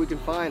and see what we can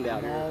find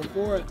out here. All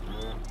for it.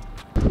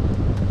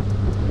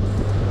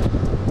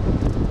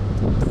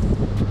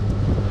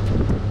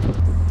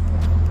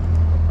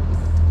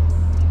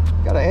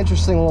 Got an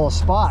interesting little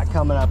spot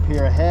coming up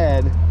here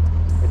ahead.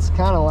 It's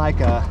kind of like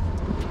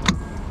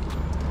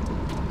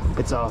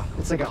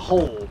it's like a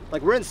hole.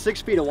 Like we're in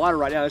 6 feet of water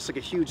right now. It's like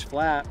a huge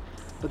flat,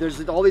 but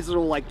there's all these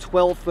little like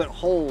 12-foot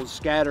holes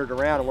scattered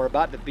around, and we're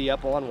about to be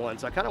up on one.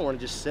 So I kind of want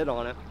to just sit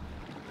on it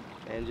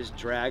and just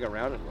drag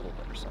around it a little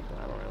bit or something.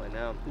 I don't really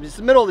know. It's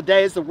the middle of the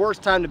day. It's the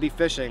worst time to be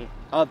fishing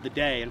of the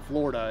day in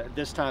Florida at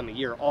this time of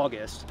year,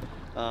 August.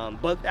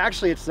 But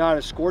actually it's not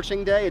a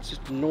scorching day. It's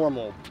just a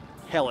normal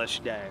hellish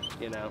day,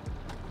 you know,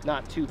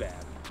 not too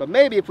bad. But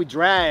maybe if we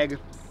drag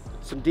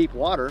some deep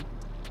water,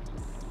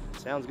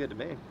 sounds good to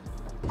me.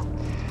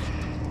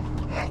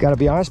 Gotta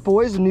be honest,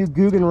 boys, the new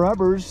Guggen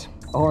rubbers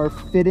are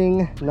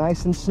fitting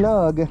nice and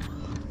snug.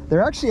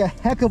 They're actually a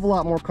heck of a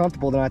lot more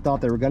comfortable than I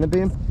thought they were gonna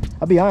be.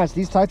 I'll be honest,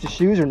 these types of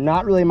shoes are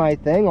not really my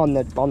thing on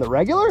the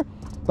regular,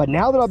 but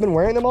now that I've been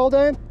wearing them all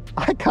day,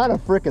 I kind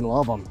of freaking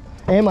love them.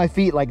 And my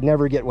feet like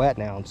never get wet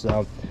now,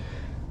 so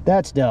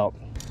that's dope.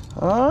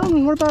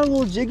 What about a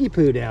little jiggy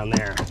poo down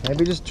there?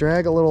 Maybe just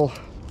drag a little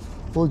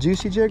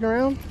juicy jig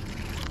around.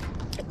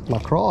 My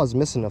craw is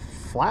missing a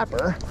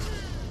flapper.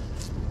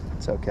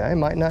 It's okay,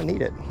 might not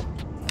need it.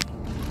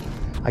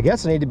 I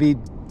guess I need to be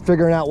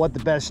figuring out what the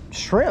best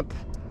shrimp,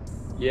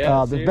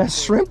 the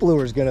best shrimp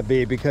lure is gonna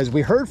be, because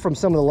we heard from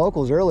some of the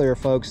locals earlier,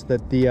 folks,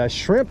 that the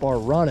shrimp are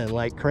running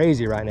like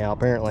crazy right now,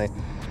 apparently.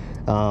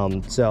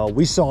 So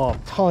we saw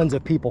tons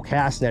of people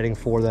cast netting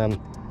for them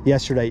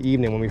yesterday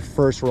evening when we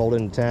first rolled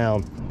into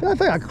town. I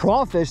think a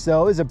crawfish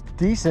though is a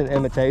decent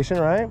imitation,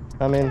 right?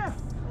 I mean, Yeah,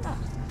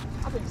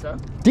 I think so.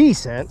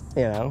 decent,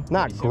 you know,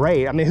 not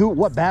great. I mean,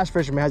 what bass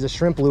fisherman has a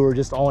shrimp lure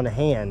just on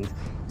hand?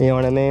 You know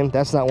what I mean?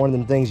 That's not one of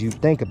them things you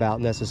think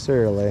about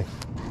necessarily.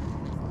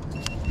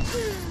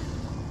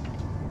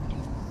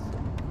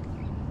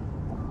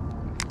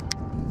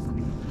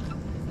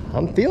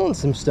 I'm feeling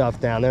some stuff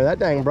down there. That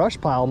dang brush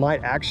pile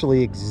might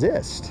actually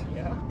exist.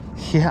 Yeah.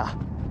 Yeah,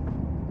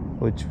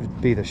 which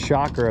would be the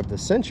shocker of the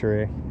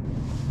century.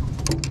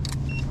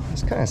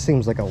 This kind of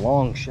seems like a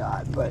long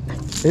shot, but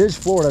it is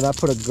Florida, and I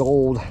put a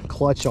gold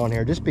clutch on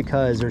here just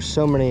because there's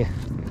so many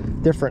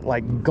different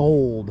like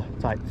gold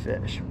type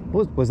fish.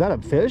 Was that a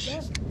fish?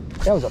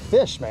 That was a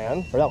fish,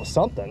 man, or that was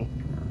something.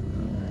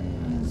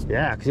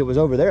 Yeah, because it was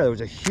over there. There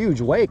was a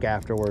huge wake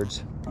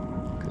afterwards.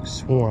 Could have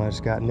sworn I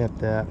just got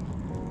nipped at.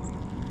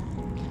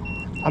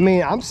 I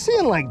mean, I'm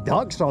seeing like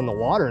ducks on the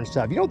water and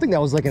stuff. You don't think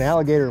that was like an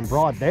alligator in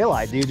broad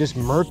daylight, do you? Just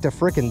murked a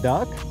freaking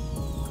duck?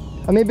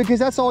 I mean, because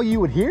that's all you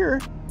would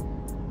hear.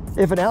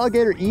 If an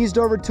alligator eased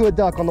over to a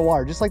duck on the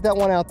water, just like that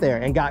one out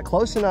there, and got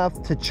close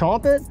enough to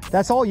chomp it,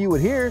 that's all you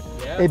would hear.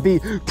 Yeah. It'd be,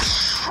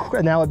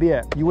 and that would be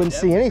it. You wouldn't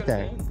see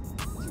anything.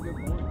 That's a good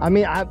point. I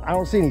mean, I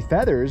don't see any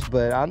feathers,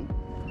 but I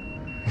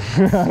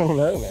don't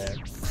know, man.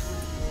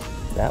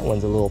 That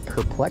one's a little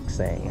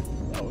perplexing.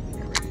 That would be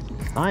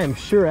crazy. I am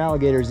sure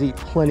alligators eat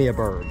plenty of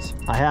birds.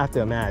 I have to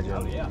imagine.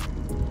 Oh, yeah.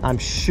 I'm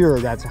sure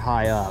that's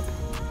high up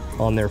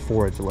on their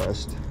forage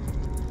list.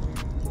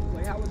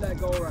 Like, how would that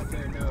go right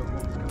there? No, what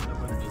was coming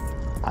up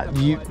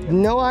underneath it?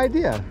 No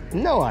idea.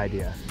 No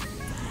idea.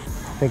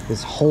 I think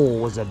this hole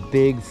was a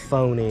big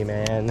phony,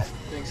 man.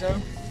 Think so?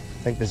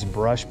 I think this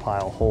brush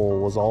pile hole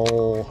was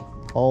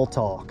all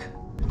talk.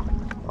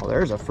 Oh,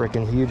 there's a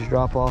freaking huge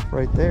drop off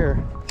right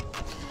there.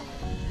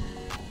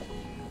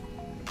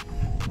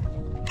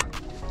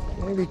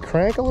 Maybe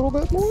crank a little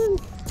bit more?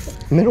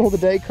 Middle of the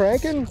day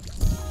cranking?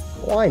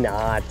 Why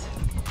not?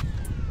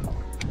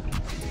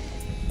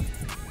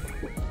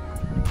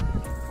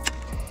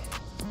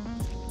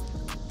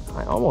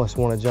 I almost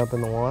want to jump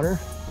in the water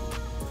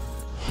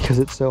because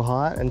it's so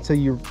hot until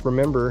you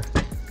remember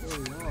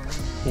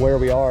where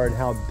we are and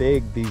how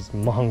big these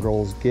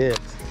mongrels get.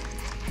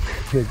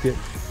 They get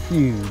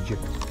huge.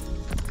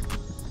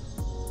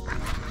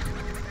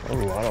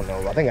 Oh, I don't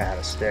know. I think I had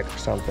a stick or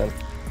something.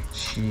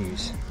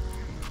 Jeez.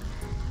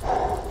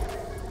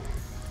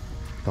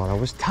 Thought I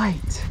was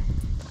tight.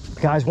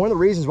 Guys, one of the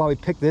reasons why we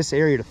picked this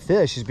area to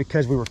fish is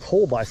because we were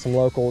told by some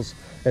locals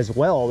as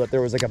well that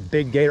there was like a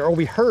big gator, or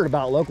we heard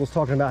about locals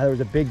talking about how there was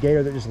a big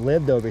gator that just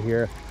lived over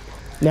here.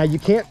 Now you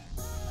can't,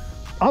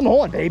 I'm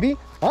on, baby.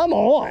 I'm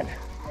on.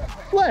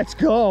 Let's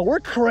go. We're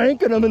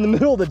cranking them in the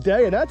middle of the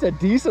day, and that's a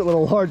decent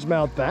little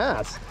largemouth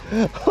bass.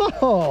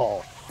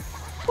 Oh,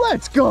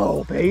 let's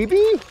go,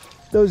 baby.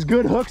 Those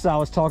good hooks I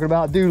was talking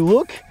about. Dude,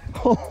 look.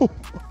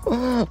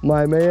 Oh,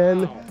 my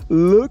man,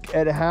 look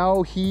at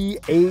how he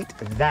ate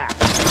that.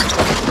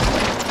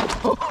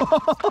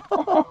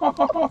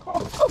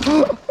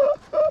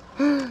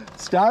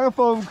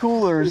 Styrofoam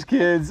coolers,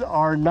 kids,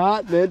 are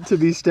not meant to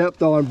be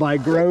stepped on by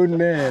grown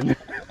men.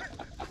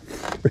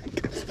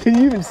 Can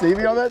you even see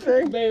me on that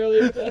thing?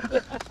 Barely.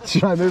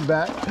 Should I move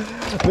back?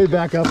 Let me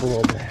back up a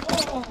little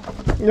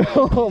bit.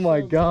 Oh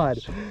my God,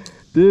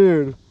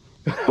 dude.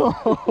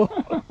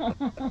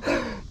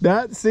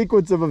 That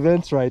sequence of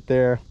events right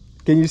there.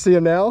 Can you see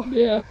him now?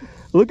 Yeah.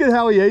 Look at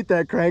how he ate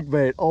that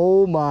crankbait.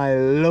 Oh my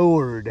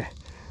Lord.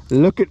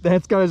 Look at,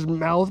 that's got his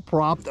mouth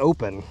propped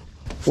open.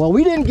 Well,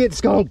 we didn't get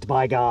skunked,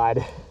 by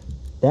God.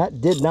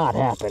 That did not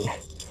happen.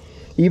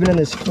 Even in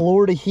this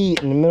Florida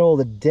heat in the middle of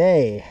the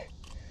day,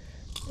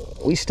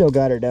 we still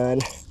got her done.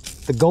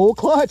 The gold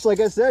clutch, like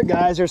I said,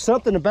 guys, there's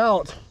something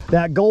about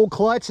that gold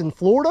clutch in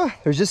Florida.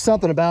 There's just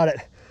something about it.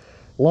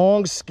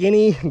 Long,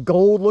 skinny,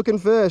 gold looking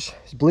fish.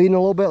 He's bleeding a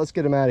little bit. Let's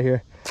get him out of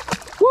here.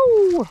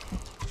 Woo!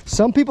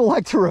 Some people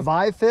like to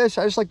revive fish.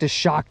 I just like to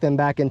shock them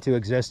back into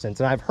existence.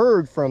 And I've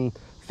heard from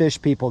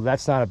fish people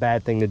that's not a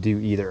bad thing to do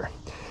either.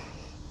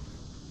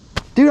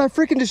 Dude, I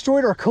freaking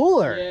destroyed our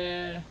cooler.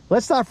 Yeah.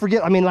 Let's not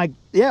forget, I mean, like,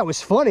 yeah, it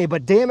was funny,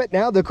 but damn it,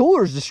 now the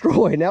cooler's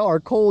destroyed. Now our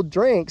cold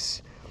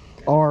drinks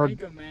are,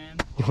 Drink 'em, man.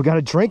 we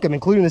gotta drink them,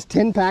 including this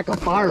 10-pack of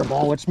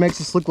Fireball, which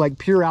makes us look like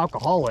pure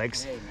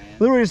alcoholics. Hey, man.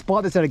 Literally just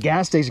bought this at a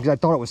gas station because I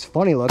thought it was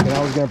funny looking.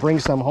 I was gonna bring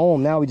some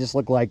home. Now we just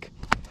look like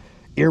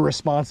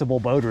irresponsible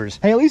boaters.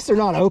 Hey, at least they're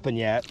not open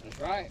yet. That's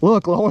right.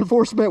 Look, law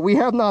enforcement, we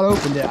have not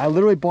opened it. I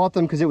literally bought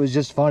them because it was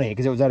just funny,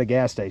 because it was at a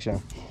gas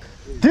station.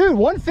 Dude,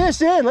 one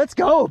fish in, let's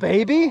go,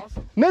 baby.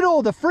 Awesome. Middle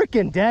of the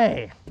freaking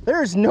day.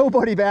 There's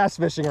nobody bass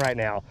fishing right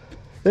now.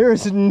 There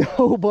is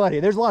nobody.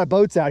 There's a lot of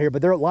boats out here,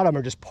 but a lot of them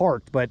are just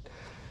parked, but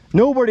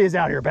nobody is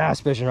out here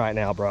bass fishing right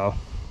now, bro.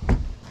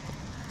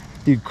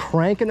 Dude,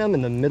 cranking them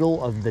in the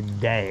middle of the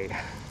day.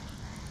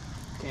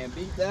 Can't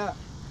beat that.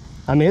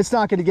 I mean, it's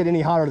not going to get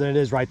any hotter than it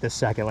is right this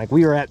second. Like,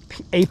 we are at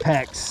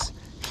apex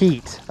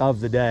heat of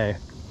the day,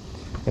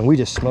 and we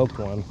just smoked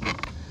one.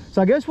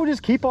 So I guess we'll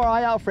just keep our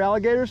eye out for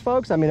alligators,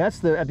 folks. I mean,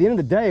 that's at the end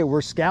of the day,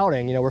 we're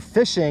scouting. You know, we're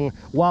fishing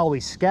while we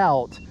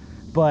scout,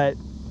 but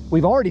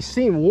we've already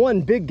seen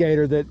one big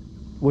gator that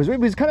was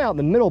kind of out in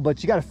the middle,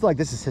 but you got to feel like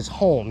this is his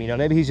home. You know,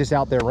 maybe he's just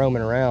out there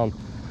roaming around.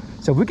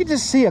 So if we could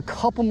just see a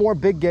couple more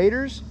big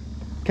gators,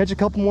 catch a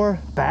couple more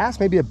bass,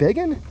 maybe a big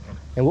one,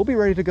 and we'll be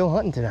ready to go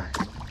hunting tonight.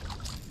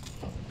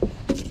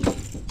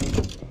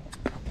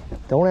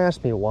 Don't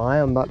ask me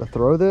why I'm about to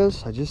throw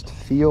this. I just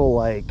feel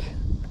like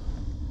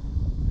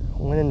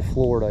when in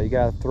Florida, you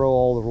gotta throw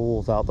all the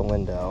rules out the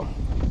window.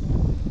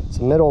 It's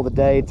the middle of the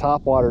day,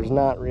 topwater's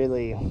not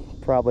really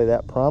probably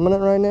that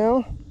prominent right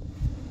now.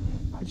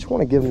 I just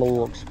wanna give him a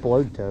little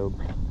explode tobe.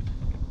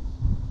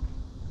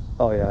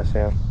 Oh yeah, I see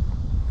him.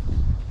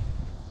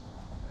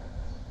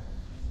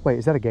 Wait,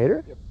 is that a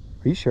gator? Yep.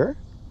 Are you sure?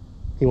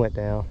 He went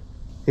down.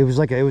 It was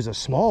a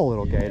small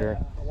little gator.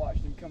 I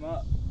watched him come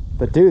up.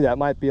 But dude, that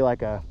might be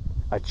like a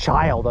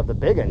child of the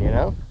big one, you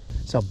know?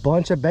 It's a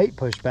bunch of bait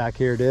pushed back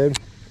here, dude.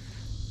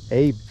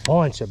 A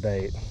bunch of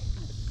bait.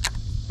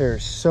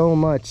 There's so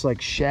much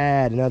like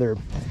shad and other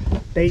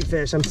bait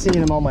fish. I'm seeing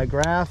them on my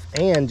graph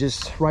and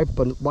just right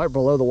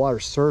below the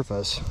water's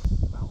surface.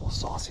 A little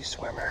saucy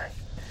swimmer.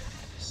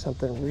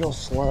 Something real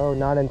slow,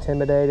 not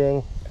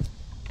intimidating.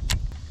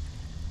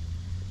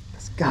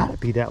 It's gotta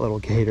be that little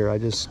gator I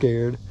just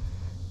scared.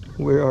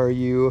 Where are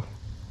you?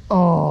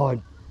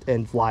 Oh,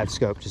 and live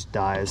scope just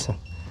dies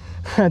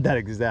at that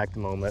exact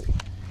moment.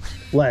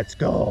 Let's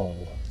go.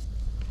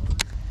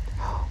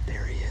 Oh,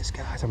 there he is,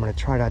 guys. I'm gonna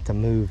try not to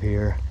move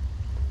here,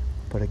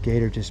 but a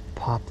gator just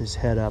popped his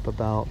head up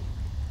about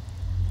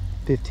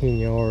 15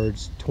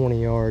 yards,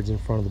 20 yards in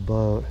front of the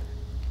boat.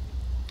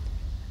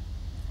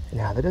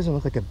 Now, that doesn't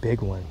look like a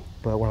big one,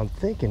 but what I'm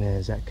thinking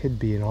is that could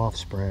be an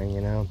offspring,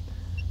 you know?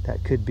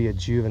 That could be a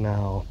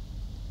juvenile.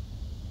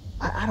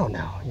 I don't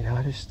know, you know,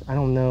 I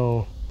don't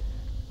know.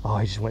 Oh,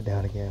 he just went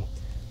down again.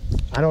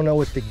 I don't know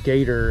what the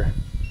gator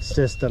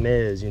system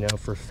is, you know,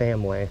 for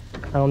family.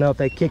 I don't know if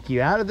they kick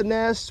you out of the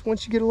nest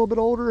once you get a little bit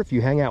older, if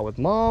you hang out with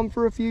mom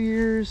for a few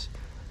years.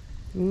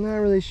 I'm not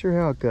really sure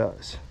how it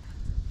goes.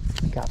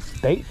 Got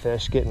bait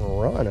fish getting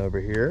run over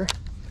here.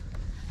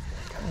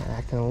 Kind of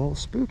acting a little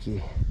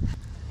spooky.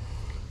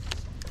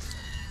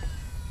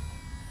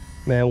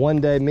 Man, one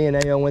day me and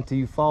Ayo went to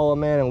Eufaula,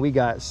 man, and we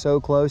got so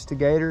close to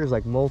gators,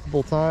 like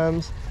multiple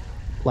times.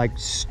 Like,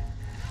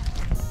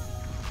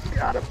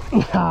 got him.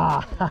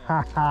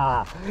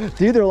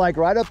 Dude, they're like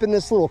right up in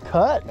this little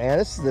cut, man.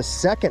 This is the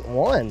second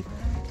one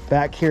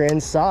back here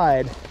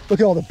inside. Look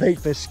at all the bait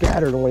fish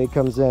scattered when he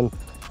comes in.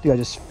 Dude, I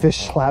just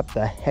fish slapped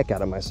the heck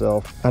out of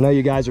myself. I know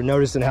you guys are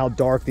noticing how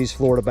dark these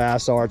Florida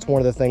bass are. It's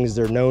one of the things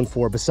they're known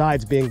for,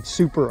 besides being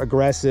super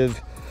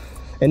aggressive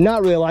and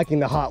not really liking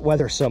the hot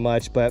weather so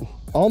much. But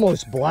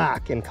almost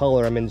black in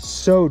color. I mean,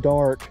 so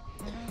dark.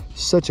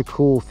 Such a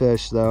cool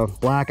fish though.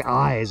 Black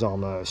eyes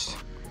almost.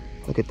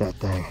 Look at that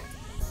thing.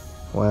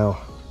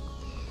 Wow.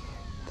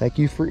 Thank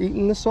you for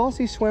eating the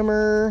saucy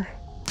swimmer.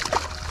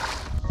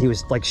 He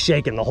was like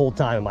shaking the whole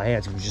time in my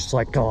hands. He was just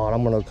like, God,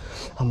 I'm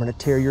gonna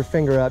tear your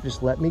finger up.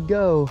 Just let me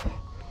go.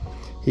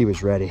 He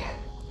was ready.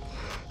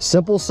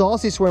 Simple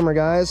saucy swimmer,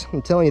 guys.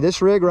 I'm telling you,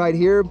 this rig right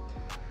here,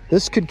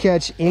 this could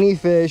catch any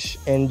fish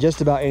in just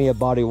about any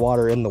body of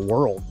water in the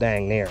world,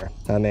 dang near.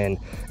 I mean,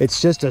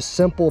 it's just a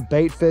simple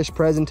bait fish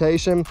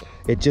presentation.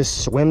 It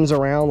just swims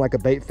around like a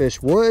bait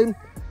fish would.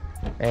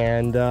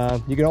 And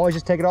you can always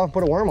just take it off and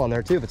put a worm on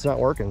there too if it's not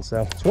working.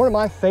 So it's one of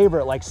my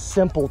favorite like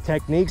simple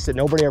techniques that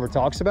nobody ever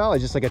talks about.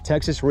 It's just like a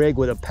Texas rig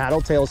with a paddle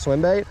tail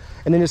swim bait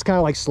and then just kind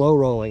of like slow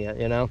rolling it,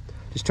 you know?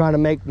 Just trying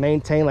to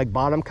maintain like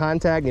bottom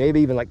contact,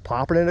 maybe even like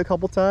popping it a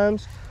couple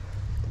times.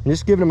 And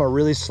just giving them a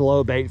really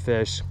slow bait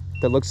fish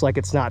that looks like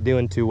it's not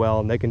doing too well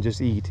and they can just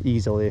eat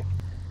easily.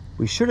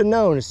 We should have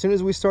known as soon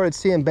as we started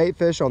seeing bait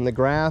fish on the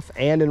graph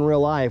and in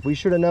real life, we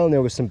should have known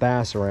there was some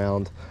bass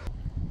around.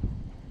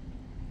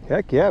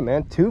 Heck yeah,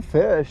 man, 2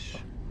 fish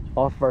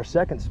off of our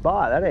second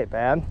spot. That ain't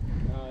bad.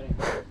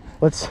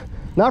 Let's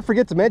not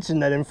forget to mention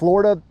that in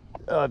Florida,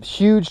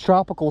 huge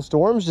tropical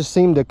storms just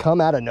seem to come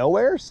out of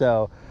nowhere.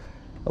 So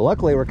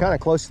luckily we're kind of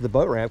close to the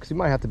boat ramp because we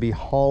might have to be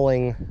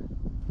hauling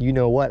you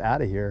know what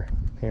out of here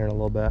in a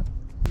little bit.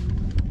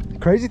 The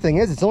crazy thing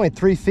is it's only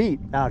 3 feet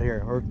out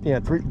here, or you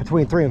know,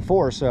 between 3 and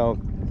 4. So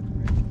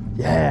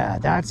yeah,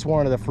 that's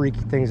one of the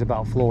freaky things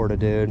about Florida,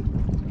 dude.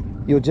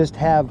 You'll just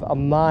have a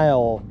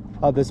mile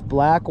of this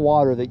black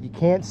water that you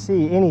can't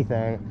see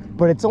anything,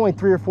 but it's only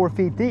 3 or 4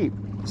 feet deep.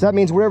 So that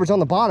means whatever's on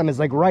the bottom is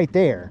like right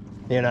there,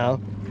 you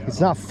know? Yeah. It's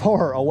not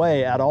far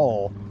away at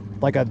all,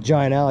 like a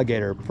giant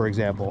alligator, for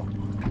example.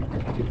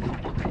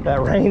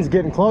 That rain's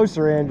getting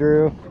closer,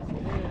 Andrew.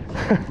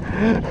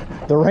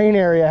 The rain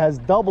area has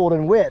doubled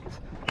in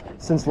width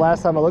since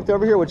last time I looked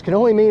over here, which can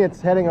only mean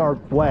it's heading our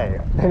way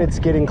and it's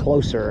getting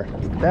closer.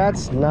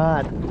 That's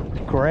not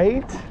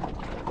great.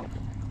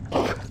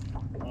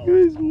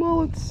 These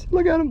mullets,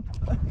 look at him.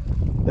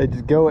 They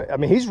just go, I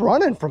mean, he's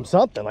running from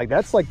something. Like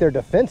that's like their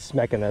defense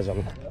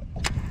mechanism.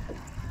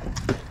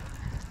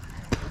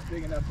 It's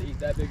big enough to eat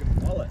that big of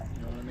a mullet,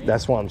 you know what I mean?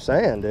 That's what I'm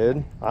saying,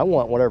 dude. I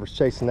want whatever's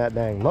chasing that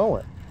dang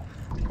mullet.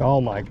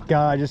 Oh my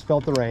God, I just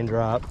felt the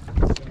raindrop.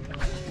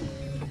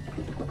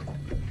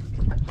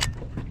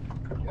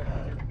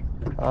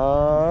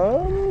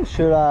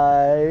 Should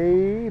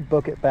I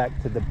book it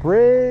back to the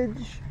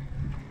bridge?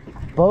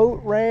 Boat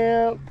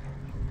ramp?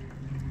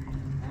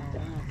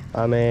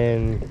 I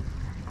mean,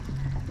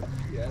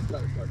 yeah, it's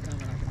about to start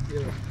coming, I can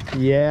feel it.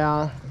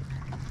 Yeah,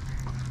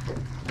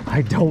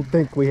 I don't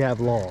think we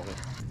have long.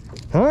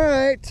 All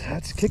right,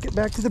 let's kick it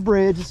back to the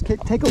bridge. Let's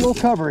take a little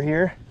cover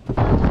here.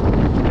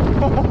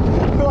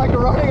 I feel like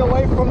running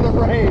away from the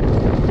rain.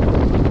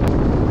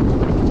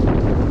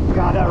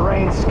 God, that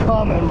rain's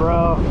coming,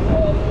 bro.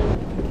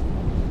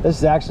 This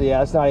is actually,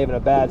 yeah, it's not even a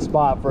bad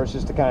spot for us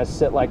just to kind of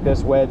sit like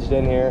this wedged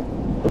in here.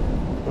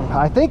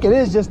 I think it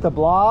is just a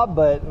blob,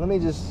 but let me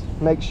just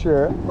make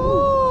sure.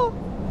 Oh,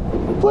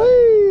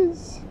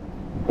 please.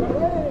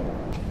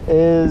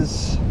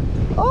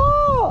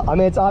 I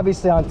mean, it's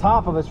obviously on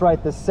top of us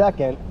right this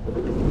second.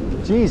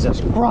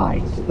 Jesus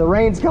Christ. The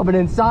rain's coming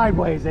in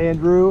sideways,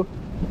 Andrew.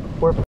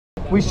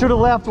 We should have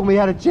left when we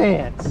had a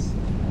chance.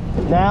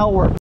 Now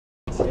we're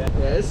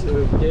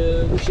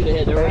dude, we should have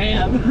hit the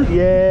ramp.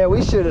 Yeah,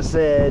 we should have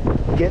said,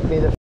 get me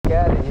the f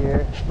out of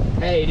here.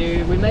 Hey,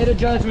 dude, we made a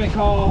judgment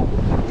call.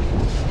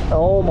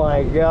 Oh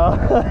my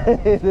God,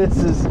 this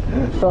is,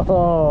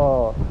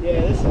 oh.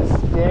 Yeah, this is.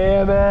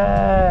 Damn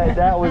it,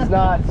 that was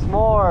not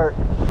smart.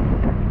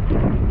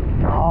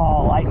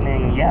 Oh,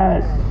 lightning,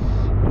 yes.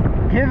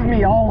 Give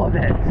me all of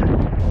it.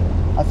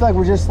 I feel like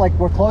we're just like,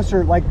 we're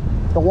closer, like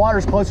the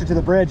water's closer to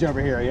the bridge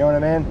over here, you know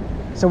what I mean?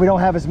 So we don't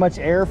have as much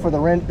air for the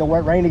rain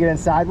to get in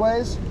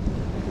sideways.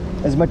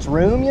 As much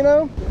room, you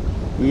know?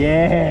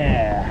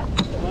 Yeah.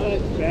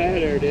 Much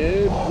better,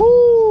 dude.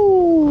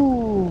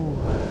 Whoo.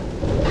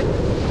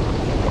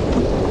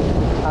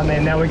 I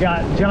mean, now we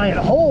got giant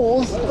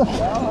holes.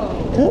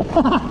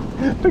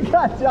 We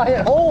got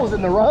giant holes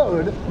in the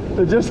road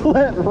to just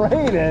let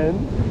rain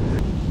in.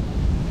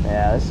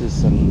 Yeah,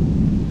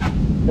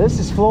 this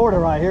is Florida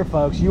right here,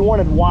 folks. You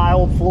wanted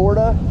wild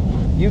Florida?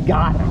 You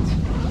got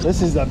it.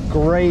 This is a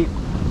great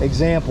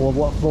example of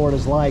what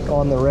Florida's like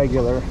on the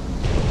regular.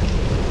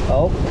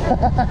 Oh.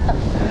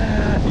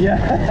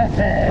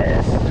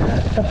 Yes.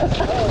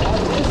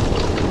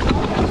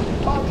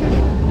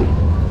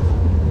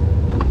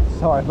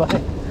 Sorry,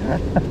 buddy.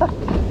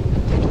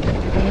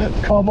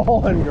 Come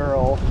on,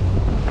 girl.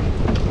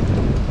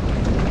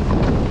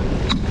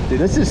 Dude,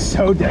 this is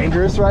so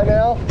dangerous right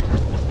now.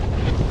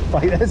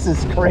 Like, this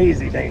is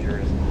crazy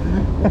dangerous.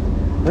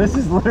 This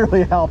is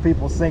literally how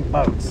people sink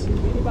boats.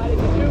 Anybody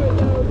can do it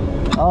though,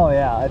 dude. Oh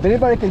yeah, if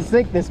anybody can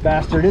sink this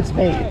bastard, it's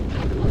me. Like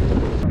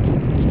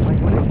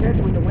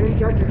when the wind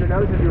catches the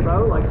nose of your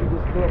boat, like you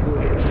just can't do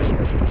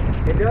it.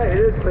 It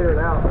is clearing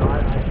out, though.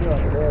 I feel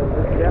like it is.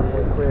 It's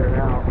definitely clearing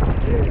out.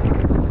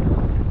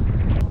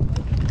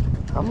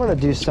 I'm gonna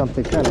do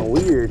something kind of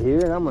weird here,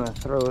 and I'm gonna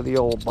throw the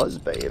old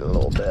buzzbait a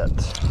little bit.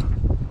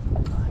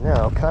 I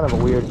know, kind of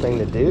a weird thing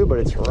to do, but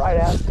it's right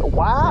after,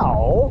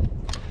 wow!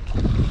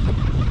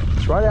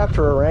 It's right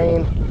after a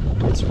rain.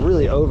 It's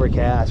really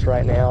overcast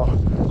right now. A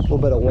little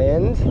bit of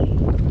wind.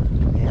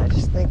 And I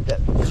just think that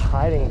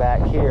hiding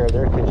back here,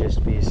 there could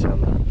just be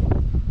some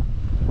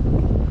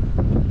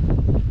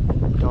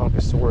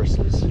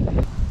donkosauruses.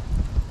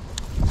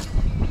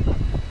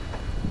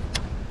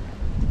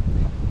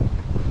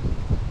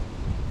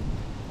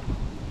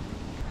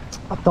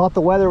 I thought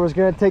the weather was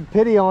gonna take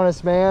pity on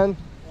us, man.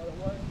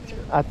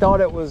 I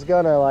thought it was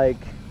gonna like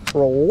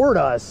reward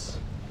us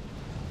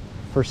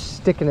for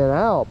sticking it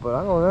out, but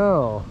I don't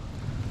know.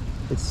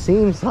 It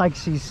seems like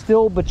she's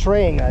still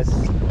betraying us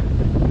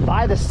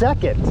by the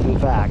second, in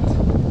fact.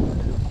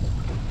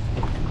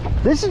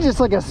 This is just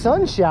like a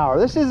sun shower.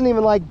 This isn't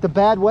even like the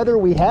bad weather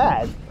we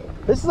had.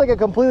 This is like a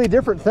completely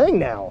different thing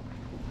now.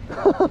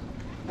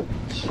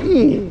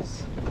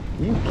 Jeez,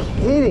 are you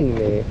kidding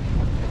me?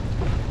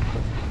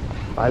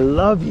 I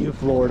love you,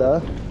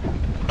 Florida.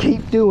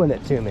 Keep doing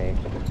it to me.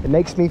 It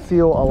makes me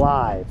feel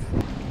alive.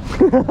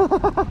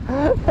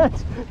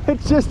 It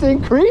just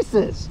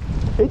increases.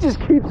 It just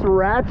keeps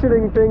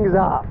ratcheting things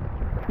up.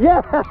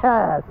 Yes,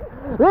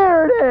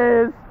 there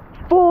it is.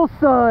 Full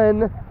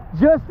sun,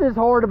 just as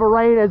hard of a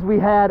rain as we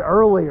had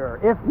earlier,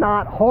 if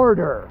not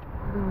harder.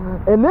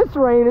 And this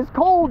rain is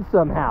cold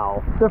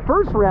somehow. The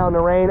first round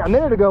of rain a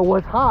minute ago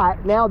was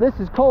hot. Now this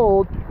is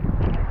cold.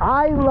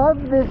 I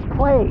love this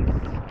place.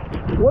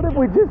 What have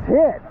we just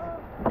hit?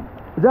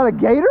 Is that a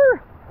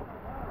gator?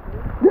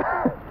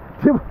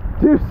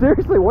 Dude,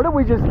 seriously, what did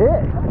we just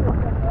hit?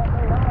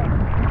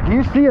 Do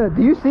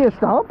you see a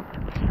stump?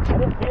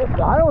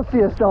 I don't see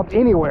a stump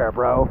anywhere,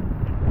 bro.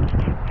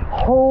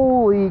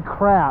 Holy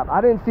crap.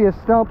 I didn't see a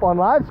stump on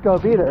live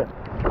scope either.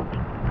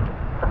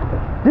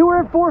 Dude, we're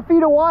in 4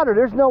 feet of water.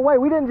 There's no way.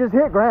 We didn't just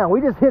hit ground.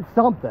 We just hit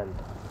something.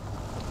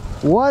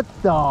 What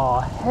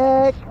the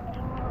heck?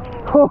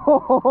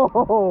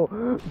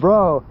 Oh,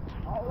 bro.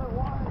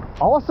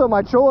 Also,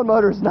 my trolling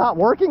motor is not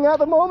working at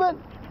the moment.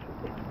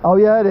 Oh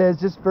yeah, it is,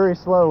 just very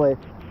slowly.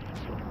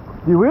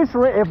 Dude,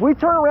 if we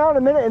turn around in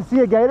a minute and see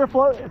a gator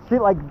float, see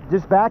like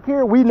just back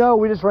here, we know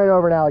we just ran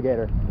over an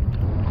alligator.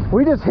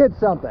 We just hit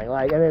something,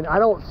 like, and I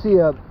don't see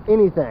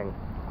anything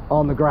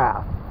on the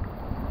graph.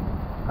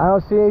 I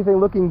don't see anything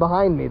looking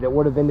behind me that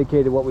would have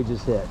indicated what we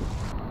just hit.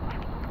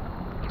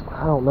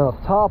 I don't know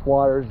if top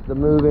water's the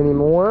move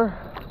anymore.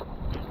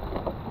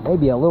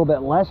 Maybe a little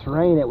bit less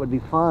rain, it would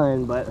be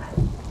fine, but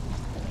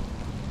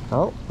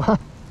oh, a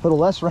little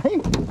less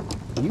rain.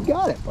 You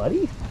got it,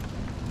 buddy.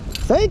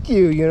 Thank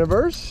you,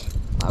 universe.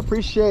 I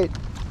appreciate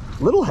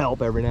a little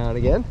help every now and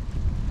again.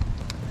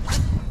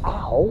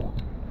 Ow.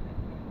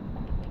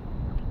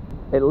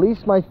 At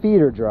least my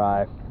feet are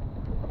dry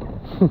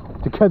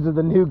because of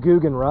the new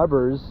Guggen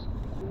rubbers.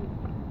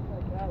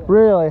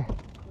 Really?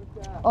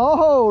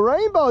 Oh,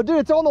 rainbow, dude,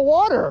 it's on the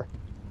water.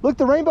 Look,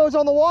 the rainbow's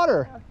on the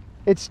water.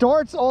 It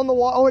starts on the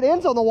water. Oh, it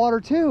ends on the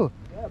water too.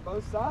 Yeah,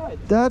 both sides.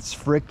 That's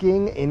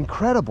freaking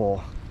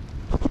incredible.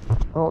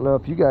 I don't know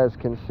if you guys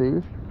can see.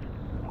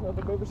 I don't know if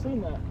I've ever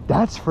seen that.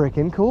 That's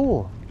freaking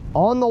cool.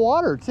 On the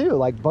water too,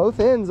 like both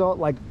ends on,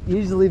 like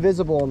easily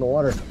visible on the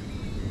water.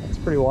 That's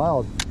pretty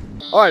wild.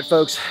 All right,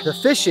 folks, the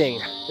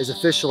fishing is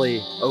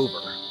officially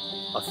over.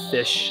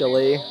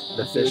 Officially,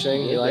 the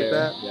fishing, you like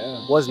that?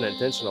 Yeah. Wasn't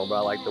intentional, but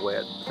I like the way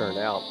it turned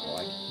out.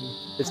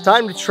 It's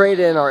time to trade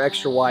in our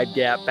extra wide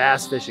gap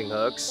bass fishing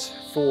hooks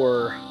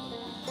for,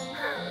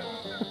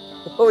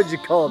 what would you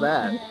call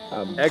that?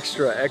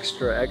 Extra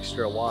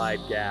wide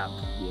gap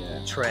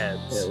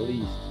treads. At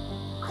least.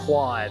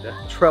 Quad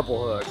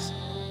treble hooks.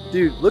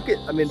 Dude, look at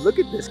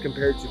this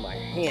compared to my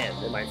hand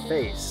and my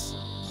face.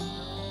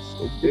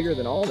 It's bigger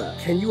than all that.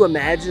 Can you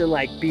imagine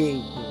like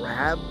being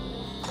grabbed?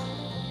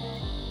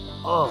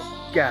 Oh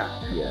God.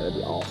 Yeah, that'd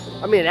be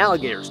awful. I mean, an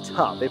alligator's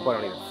tough. They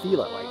probably don't even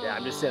feel it like that.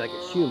 I'm just saying like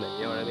a human,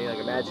 you know what I mean? Like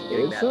imagine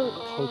getting that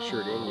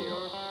punctured in you.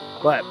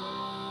 But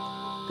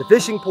the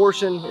fishing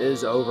portion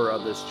is over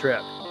of this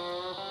trip.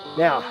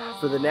 Now,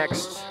 for the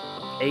next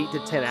 8 to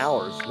 10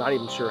 hours, not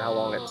even sure how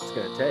long it's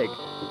gonna take,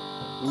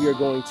 we are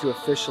going to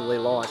officially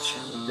launch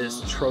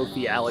this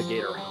trophy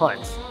alligator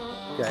hunt.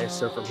 Okay,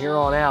 so from here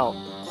on out,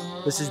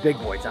 this is big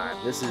boy time.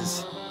 This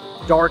is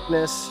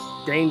darkness,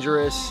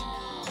 dangerous,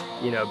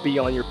 you know, be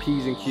on your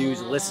P's and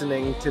Q's,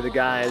 listening to the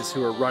guys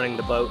who are running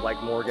the boat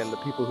like Morgan, the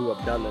people who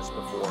have done this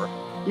before.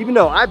 Even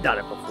though I've done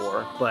it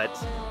before, but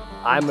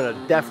I'm gonna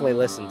definitely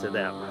listen to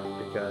them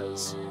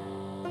because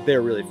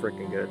they're really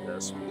freaking good at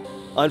this.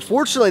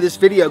 Unfortunately, this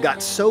video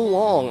got so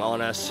long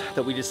on us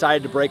that we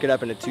decided to break it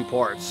up into 2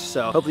 parts.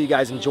 So hopefully you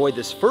guys enjoyed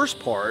this first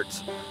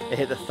part and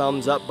hit the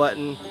thumbs up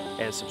button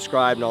and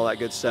subscribe and all that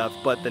good stuff.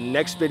 But the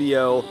next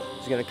video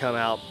is gonna come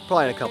out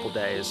probably in a couple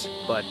days.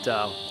 But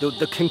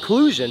the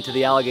conclusion to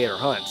the alligator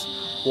hunt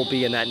will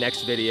be in that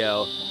next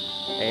video.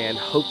 And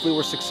hopefully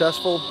we're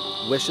successful.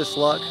 wish us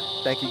luck.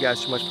 Thank you guys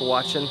so much for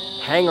watching.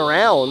 Hang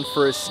around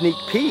for a sneak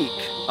peek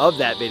of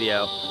that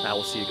video. I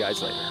will see you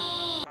guys later.